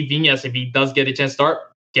like to see Viñas, if he does get a chance to start,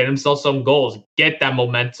 get himself some goals, get that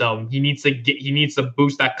momentum. He needs to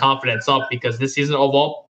boost that confidence up, because this season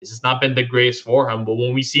overall, this has not been the greatest for him. But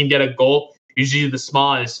when we see him get a goal, usually the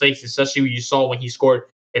smile on his face, especially when you saw when he scored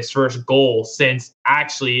his first goal since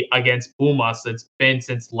actually against Pumas. It's been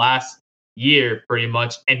since last year, pretty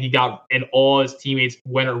much. And all his teammates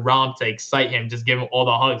went around to excite him, just give him all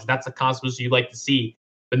the hugs. That's a consequence you like to see.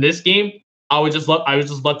 In this game, I would just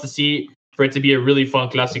love to see for it to be a really fun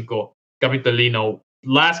Clasico Capitalino.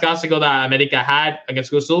 Last Clasico that America had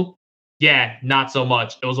against Cruzul, yeah, not so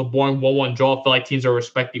much. It was a boring 1-1 draw. I feel like teams were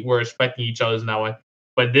respecting each other in that one.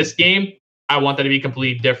 But this game, I want that to be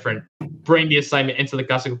completely different. Bring the excitement into the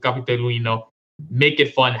Clasico Capitalino. Make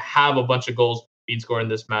it fun. Have a bunch of goals being scored in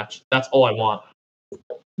this match. That's all I want.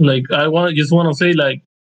 Just want to say, like,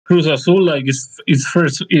 Cruz Azul, like, is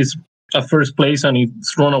first place and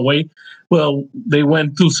it's run away. Well, they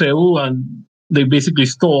went to Seoul and they basically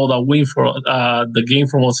stole the win for the game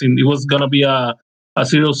from us. It was gonna be a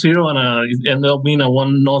 0-0 and it ended up being a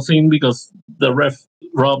 1-0 because the ref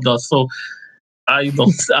robbed us. So I'm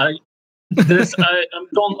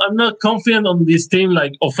not confident on this team.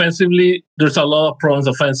 Like, offensively, there's a lot of problems.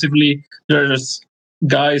 Offensively, there's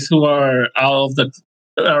guys who are out of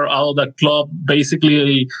the club.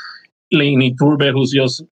 Basically, Lenny Turbe, who's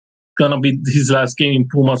just gonna be his last game in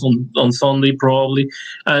Pumas on Sunday probably.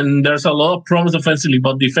 And there's a lot of problems offensively,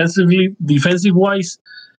 but defensive wise,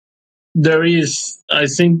 I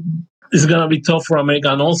think it's gonna be tough for America.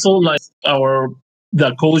 And also, like,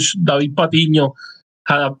 the coach David Patiño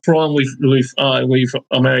had a problem with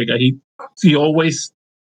America. He always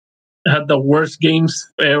had the worst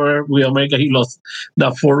games ever with America. He lost the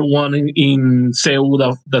 4-1 in Seoul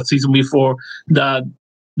that season before.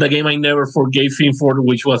 The game I never forgave him for,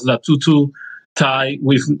 which was the 2-2 tie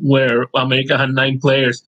where America had 9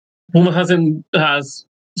 players. Puma has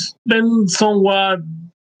been somewhat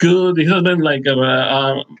good. It has been like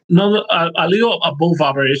a little above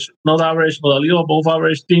average, not average, but a little above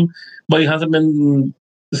average team. But it hasn't been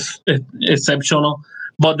exceptional.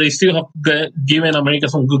 But they still have given America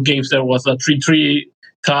some good games. There was a 3-3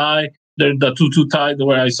 tie, the 2-2 tie,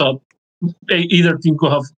 where I saw either team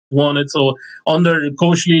could have won it. So under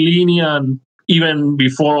Coach Lilini and even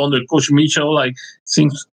before under Coach Mitchell, like,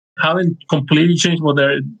 things haven't completely changed, but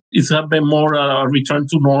it's been more a return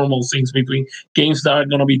to normal things between games that are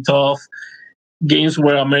going to be tough, games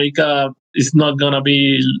where America is not going to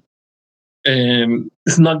be,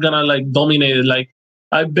 it's not going to, like, dominate it. Like,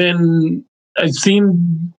 I've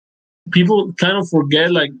seen people kind of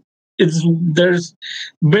forget, like, there's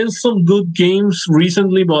been some good games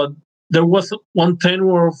recently, but there was one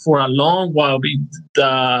tenure for a long while,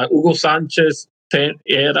 the Hugo Sanchez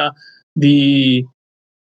era, the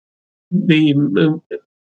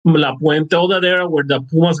La Puente, all that era where the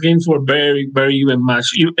Pumas games were very, very even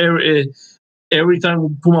match. Every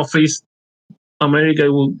time Puma faced America,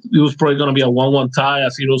 it was probably going to be a 1-1 tie, a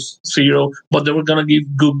 0-0, but they were going to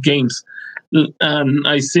give good games. And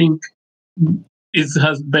I think it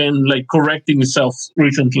has been, like, correcting itself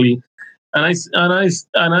recently. And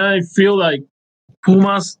I feel like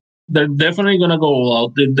Pumas, they're definitely gonna go all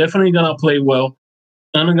out. They're definitely gonna play well.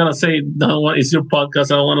 I'm not gonna say that one. It's your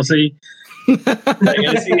podcast. I don't want to say like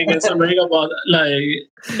anything against America, but like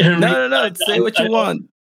No. Say what you want.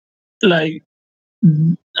 Like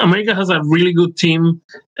America has a really good team,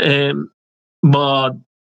 but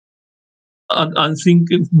I think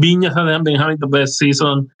Viñas hasn't been having the best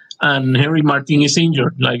season, and Henry Martin is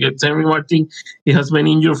injured. Like it's Henry Martin, he has been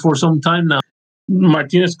injured for some time now.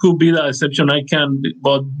 Martinez could be the exception.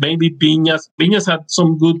 But maybe Viñas had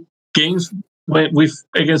some good games with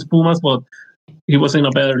against Pumas, but he was in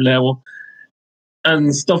a better level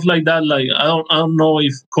and stuff like that. Like I don't know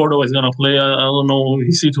if Cordova is gonna play. I don't know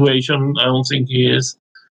his situation. I don't think he is.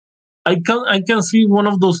 I can see one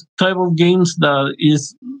of those type of games that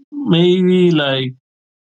is maybe like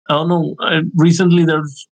I don't know. Recently,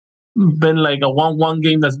 there's been like a 1-1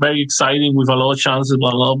 game that's very exciting with a lot of chances,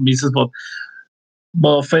 but a lot of misses. But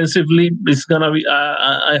offensively, it's gonna be.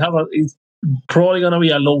 It's probably gonna be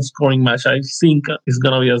a low scoring match. I think it's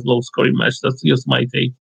gonna be a low scoring match. That's just my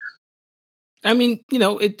take. I mean,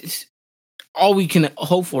 it's all we can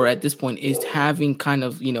hope for at this point is having kind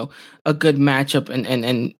of, a good matchup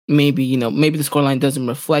and maybe, maybe the scoreline doesn't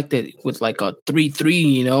reflect it with like a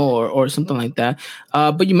 3-3, or something like that.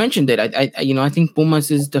 But you mentioned it. I think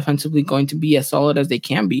Pumas is defensively going to be as solid as they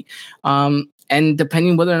can be. And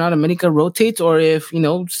depending whether or not America rotates or if,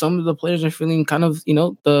 some of the players are feeling kind of,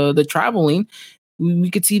 the traveling,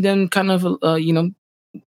 we could see them kind of,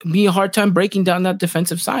 be a hard time breaking down that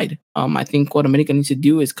defensive side. I think what America needs to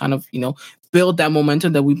do is kind of, build that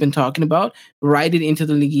momentum that we've been talking about, ride it into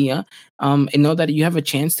the Liguilla, and know that you have a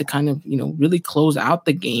chance to kind of, really close out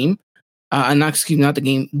the game,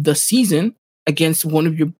 the season against one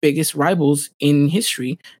of your biggest rivals in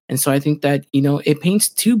history. And so I think that, it paints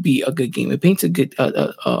to be a good game. It paints a good,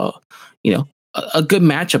 a good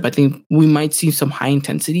matchup. I think we might see some high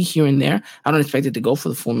intensity here and there. I don't expect it to go for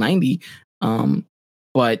the full 90.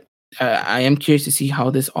 But I am curious to see how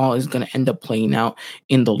this all is going to end up playing out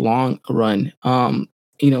in the long run.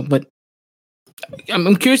 But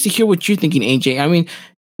I'm curious to hear what you're thinking, AJ. I mean,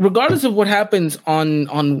 regardless of what happens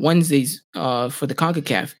on Wednesdays for the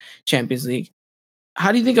CONCACAF Champions League,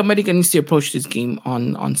 how do you think America needs to approach this game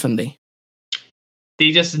on Sunday?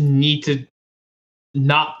 They just need to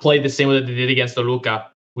not play the same way that they did against Toluca.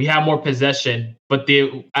 We have more possession, but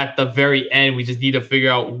at the very end, we just need to figure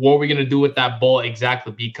out what we're going to do with that ball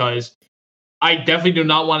exactly, because I definitely do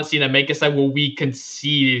not want to see an America side where we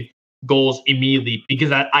concede goals immediately,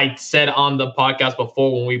 because I said on the podcast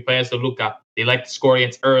before when we play against Toluca, they like to score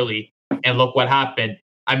against early, and look what happened.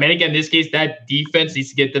 America, in this case, that defense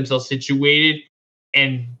needs to get themselves situated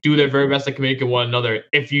and do their very best to communicate with one another.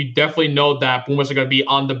 If you definitely know that Pumas are going to be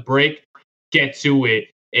on the break, get to it.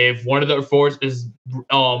 If one of the forwards is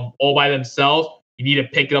all by themselves, you need to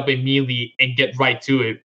pick it up immediately and get right to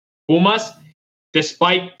it. Pumas,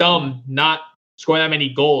 despite them not scoring that many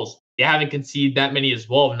goals, they haven't conceded that many as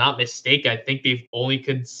well. If I'm not mistaken, I think they've only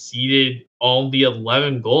conceded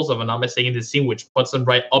 11 goals, if I'm not mistaken, this season, which puts them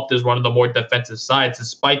right up as one of the more defensive sides.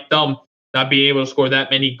 Despite them not being able to score that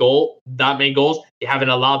many goals, they haven't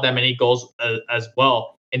allowed that many goals as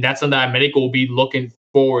well. And that's something that America will be looking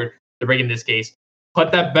forward to breaking this case.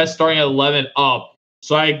 Put that best starting 11 up.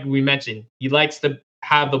 So we mentioned he likes to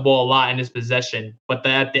have the ball a lot in his possession, but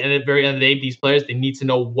at the very end of the day, these players, they need to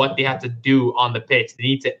know what they have to do on the pitch. They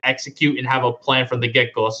need to execute and have a plan from the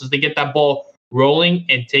get-go. So as they get that ball rolling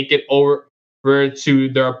and take it over to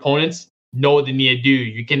their opponents, know what they need to do.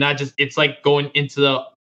 You cannot just, it's like going into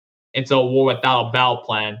a war without a battle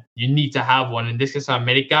plan. You need to have one. In this case,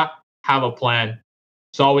 America, have a plan.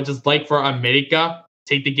 So I would just like for America,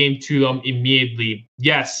 take the game to them immediately.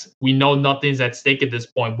 Yes, we know nothing's at stake at this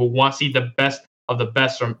point, but we want to see the best of the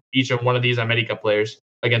best from each of one of these America players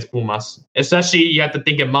against Pumas. Especially, you have to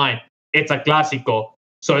think in mind, it's a Clasico.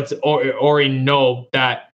 So it's already know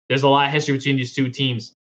that there's a lot of history between these two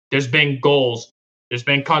teams. There's been goals. There's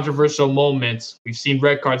been controversial moments. We've seen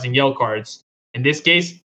red cards and yellow cards. In this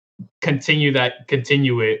case, continue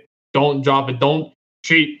it. Don't drop it. Don't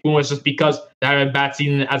treat Pumas just because they're having a bad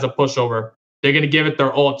season as a pushover. They're going to give it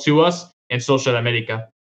their all to us, and so should America.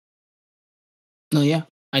 No, yeah,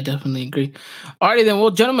 I definitely agree. Alrighty then,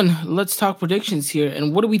 well, gentlemen, let's talk predictions here.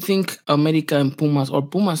 And what do we think America and Pumas, or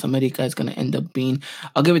Pumas America, is going to end up being?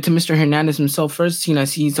 I'll give it to Mr. Hernandez himself first, seeing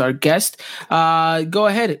as he's our guest. Go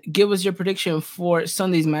ahead, give us your prediction for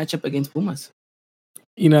Sunday's matchup against Pumas.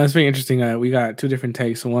 It's very interesting. We got two different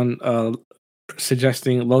takes. One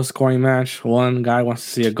suggesting low-scoring match. One guy wants to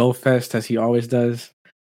see a goal fest, as he always does.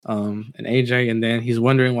 And AJ, and then he's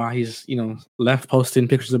wondering why he's left posting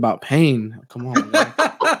pictures about pain. Come on, man.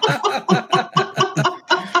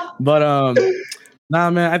 But Nah,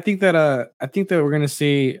 man. I think that we're gonna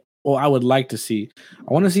see. Well, I would like to see.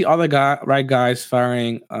 I want to see all the right guys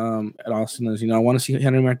firing at all cylinders. I want to see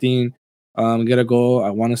Henry Martin get a goal.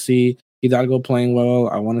 I want to see Hidalgo playing well.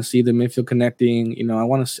 I want to see the midfield connecting. I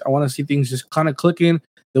want to see things just kind of clicking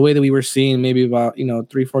the way that we were seeing maybe about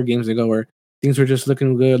 3-4 games ago, where things were just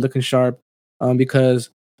looking good, looking sharp.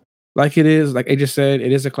 Because like AJ said,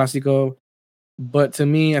 it is a Clasico. But to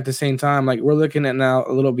me, at the same time, like we're looking at now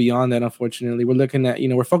a little beyond that. Unfortunately, we're looking at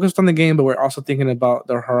we're focused on the game, but we're also thinking about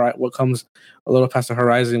what comes a little past the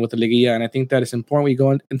horizon with the Liguilla. And I think that it's important we go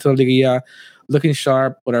into the Liguilla looking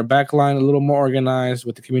sharp, with our back line a little more organized,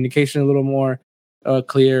 with the communication a little more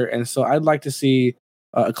clear. And so I'd like to see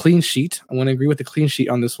a clean sheet. I want to agree with the clean sheet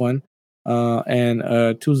on this one, and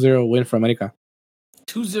a 2-0 win for America.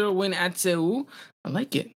 2-0 win at Seoul. I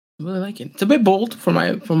like it. I really like it. It's a bit bold for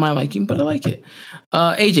my liking, but I like it.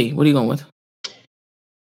 AJ, what are you going with?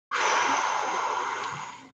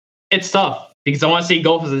 It's tough because I want to say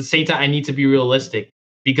goals, but at the same time, I need to be realistic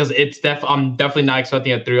because I'm definitely not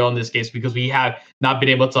expecting a 3-0 in this case because we have not been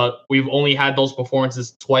able to. We've only had those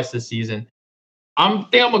performances twice this season. I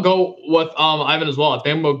think I'm gonna go with Ivan as well. I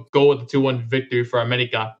think I'm gonna go with the 2-1 victory for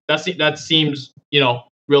America. That seems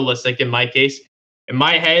realistic in my case. In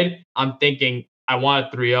my head, I'm thinking I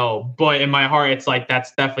want a 3-0, but in my heart, it's like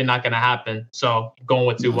that's definitely not going to happen. So going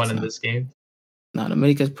with 2-1 in this game. No,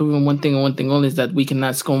 America's proven one thing and one thing only is that we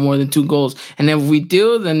cannot score more than 2 goals. And if we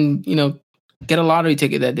do, then, get a lottery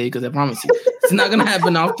ticket that day because I promise you, it's not going to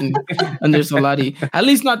happen often under Solari. At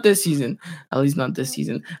least not this season.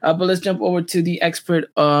 But let's jump over to the expert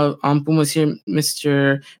on Pumas here,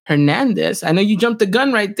 Mr. Hernandez. I know you jumped the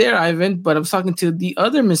gun right there, Ivan, but I was talking to the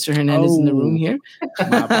other Mr. Hernandez in the room here.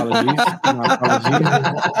 My apologies.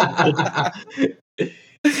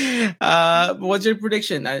 What's your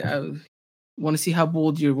prediction? I want to see how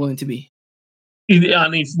bold you're willing to be.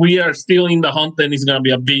 And if we are still in the hunt, then it's going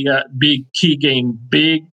to be a big key game,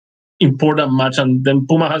 big important match, and then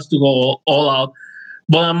Puma has to go all out.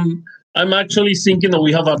 But I'm actually thinking that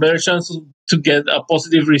we have a better chance to get a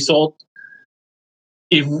positive result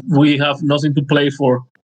if we have nothing to play for.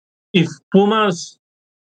 If Pumas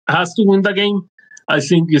has to win the game, I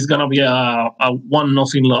think it's going to be a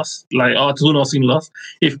 1-0 loss, like a 2-0 loss.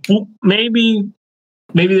 If maybe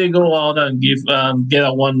they go out and get a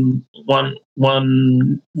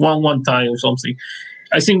 1-1 tie or something.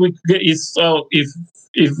 I think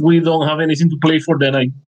if we don't have anything to play for,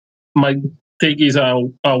 then my take is a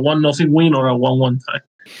 1-0 win or a 1-1 tie.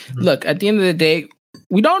 Look, at the end of the day,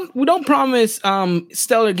 we don't promise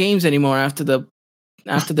stellar games anymore after the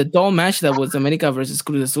dull match that was America versus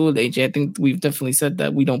Cruz Azul, AJ. I think we've definitely said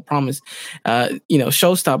that we don't promise,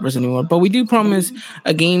 showstoppers anymore. But we do promise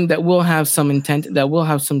a game that will have some intent, that will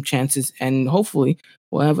have some chances, and hopefully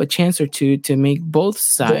we'll have a chance or two to make both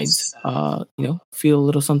sides, feel a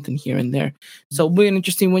little something here and there. So it'll be an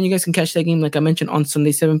interesting one. You guys can catch that game, like I mentioned, on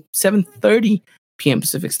Sunday, 7:30 p.m.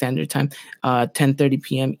 Pacific Standard Time, 10:30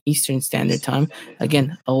 p.m. Eastern Standard Time.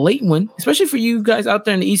 Again, a late one, especially for you guys out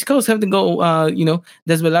there in the East Coast, have to go,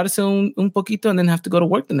 desvelarse un poquito and then have to go to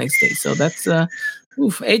work the next day. So that's,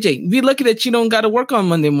 AJ, be lucky that you don't got to work on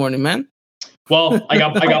Monday morning, man. Well, I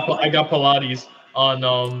got Pilates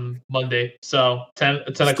on Monday, so 10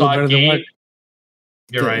 o'clock game.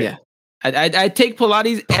 You're right. Yeah, I take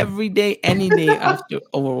Pilates every day, any day after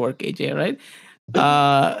overwork, AJ. Right?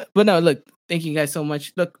 But no, look. Thank you guys so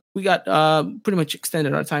much. Look, we got pretty much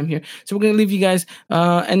extended our time here. So we're going to leave you guys.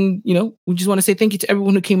 And, we just want to say thank you to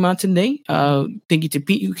everyone who came out today. Thank you to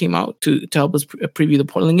Pete who came out to help us preview the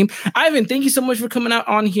Portland game. Ivan, thank you so much for coming out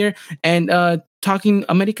on here and talking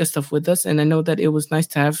America stuff with us. And I know that it was nice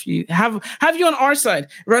to have you on our side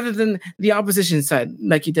rather than the opposition side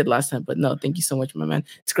like you did last time. But no, thank you so much, my man.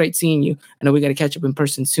 It's great seeing you. I know we got to catch up in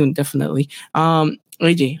person soon, definitely.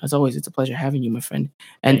 AJ, as always, it's a pleasure having you, my friend.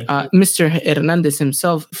 And Mr. Hernandez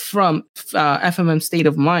himself from FMM State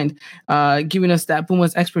of Mind, giving us that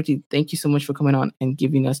Pumas expertise. Thank you so much for coming on and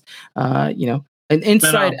giving us, an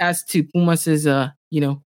insight as to Pumas's,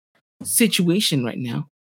 situation right now.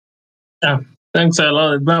 Yeah, thanks a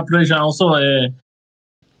lot. It's been a pleasure. Also,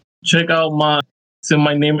 check out my site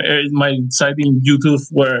in YouTube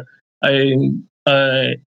where I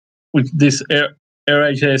with this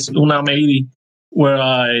RHS Unam80. Where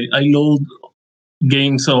I load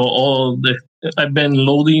games, so I've been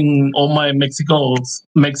loading all my Mexican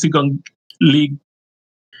League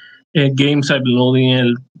games. I've been loading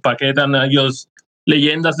el paquete, and I just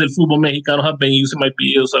leyendas del fútbol mexicano have been using my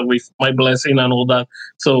videos with my blessing and all that.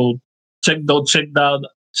 So check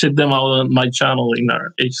them out on my channel in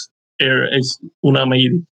our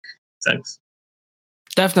Unam80. Thanks.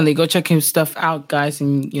 Definitely go check his stuff out, guys,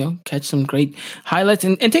 and catch some great highlights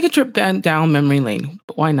and take a trip down memory lane.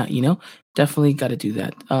 But why not? Definitely got to do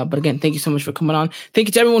that. But again, thank you so much for coming on. Thank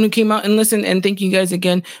you to everyone who came out and listened, and thank you guys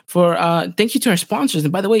again for thank you to our sponsors.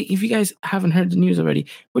 And by the way, if you guys haven't heard the news already,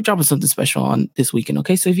 we're dropping something special on this weekend.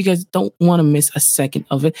 Okay, so if you guys don't want to miss a second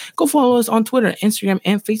of it, go follow us on Twitter, Instagram,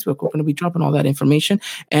 and Facebook. We're going to be dropping all that information,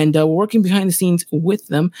 and we're working behind the scenes with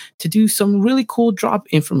them to do some really cool drop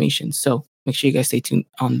information. So make sure you guys stay tuned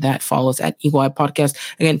on that. Follow us at Eagle Eye Podcast.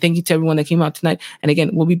 Again, thank you to everyone that came out tonight. And again,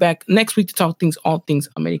 we'll be back next week to talk all things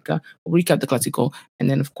America. We'll recap the Clasico. And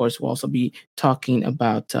then, of course, we'll also be talking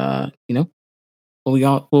about, we'll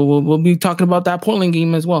be talking about that Portland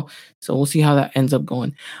game as well. So we'll see how that ends up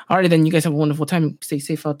going. All right, then you guys have a wonderful time. Stay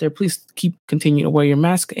safe out there. Please continue to wear your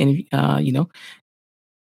mask and,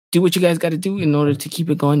 do what you guys got to do in order to keep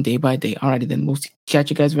it going day by day. All righty, then we'll catch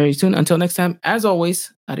you guys very soon. Until next time, as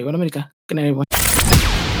always, Arriba America. Good night, everyone.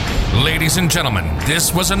 Ladies and gentlemen,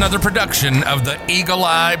 this was another production of the Eagle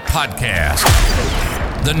Eye Podcast,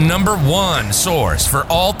 the #1 source for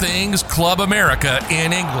all things Club America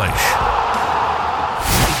in English.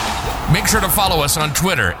 Make sure to follow us on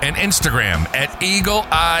Twitter and Instagram at Eagle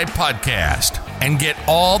Eye Podcast and get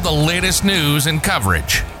all the latest news and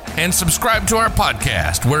coverage. And subscribe to our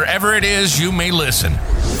podcast wherever it is you may listen.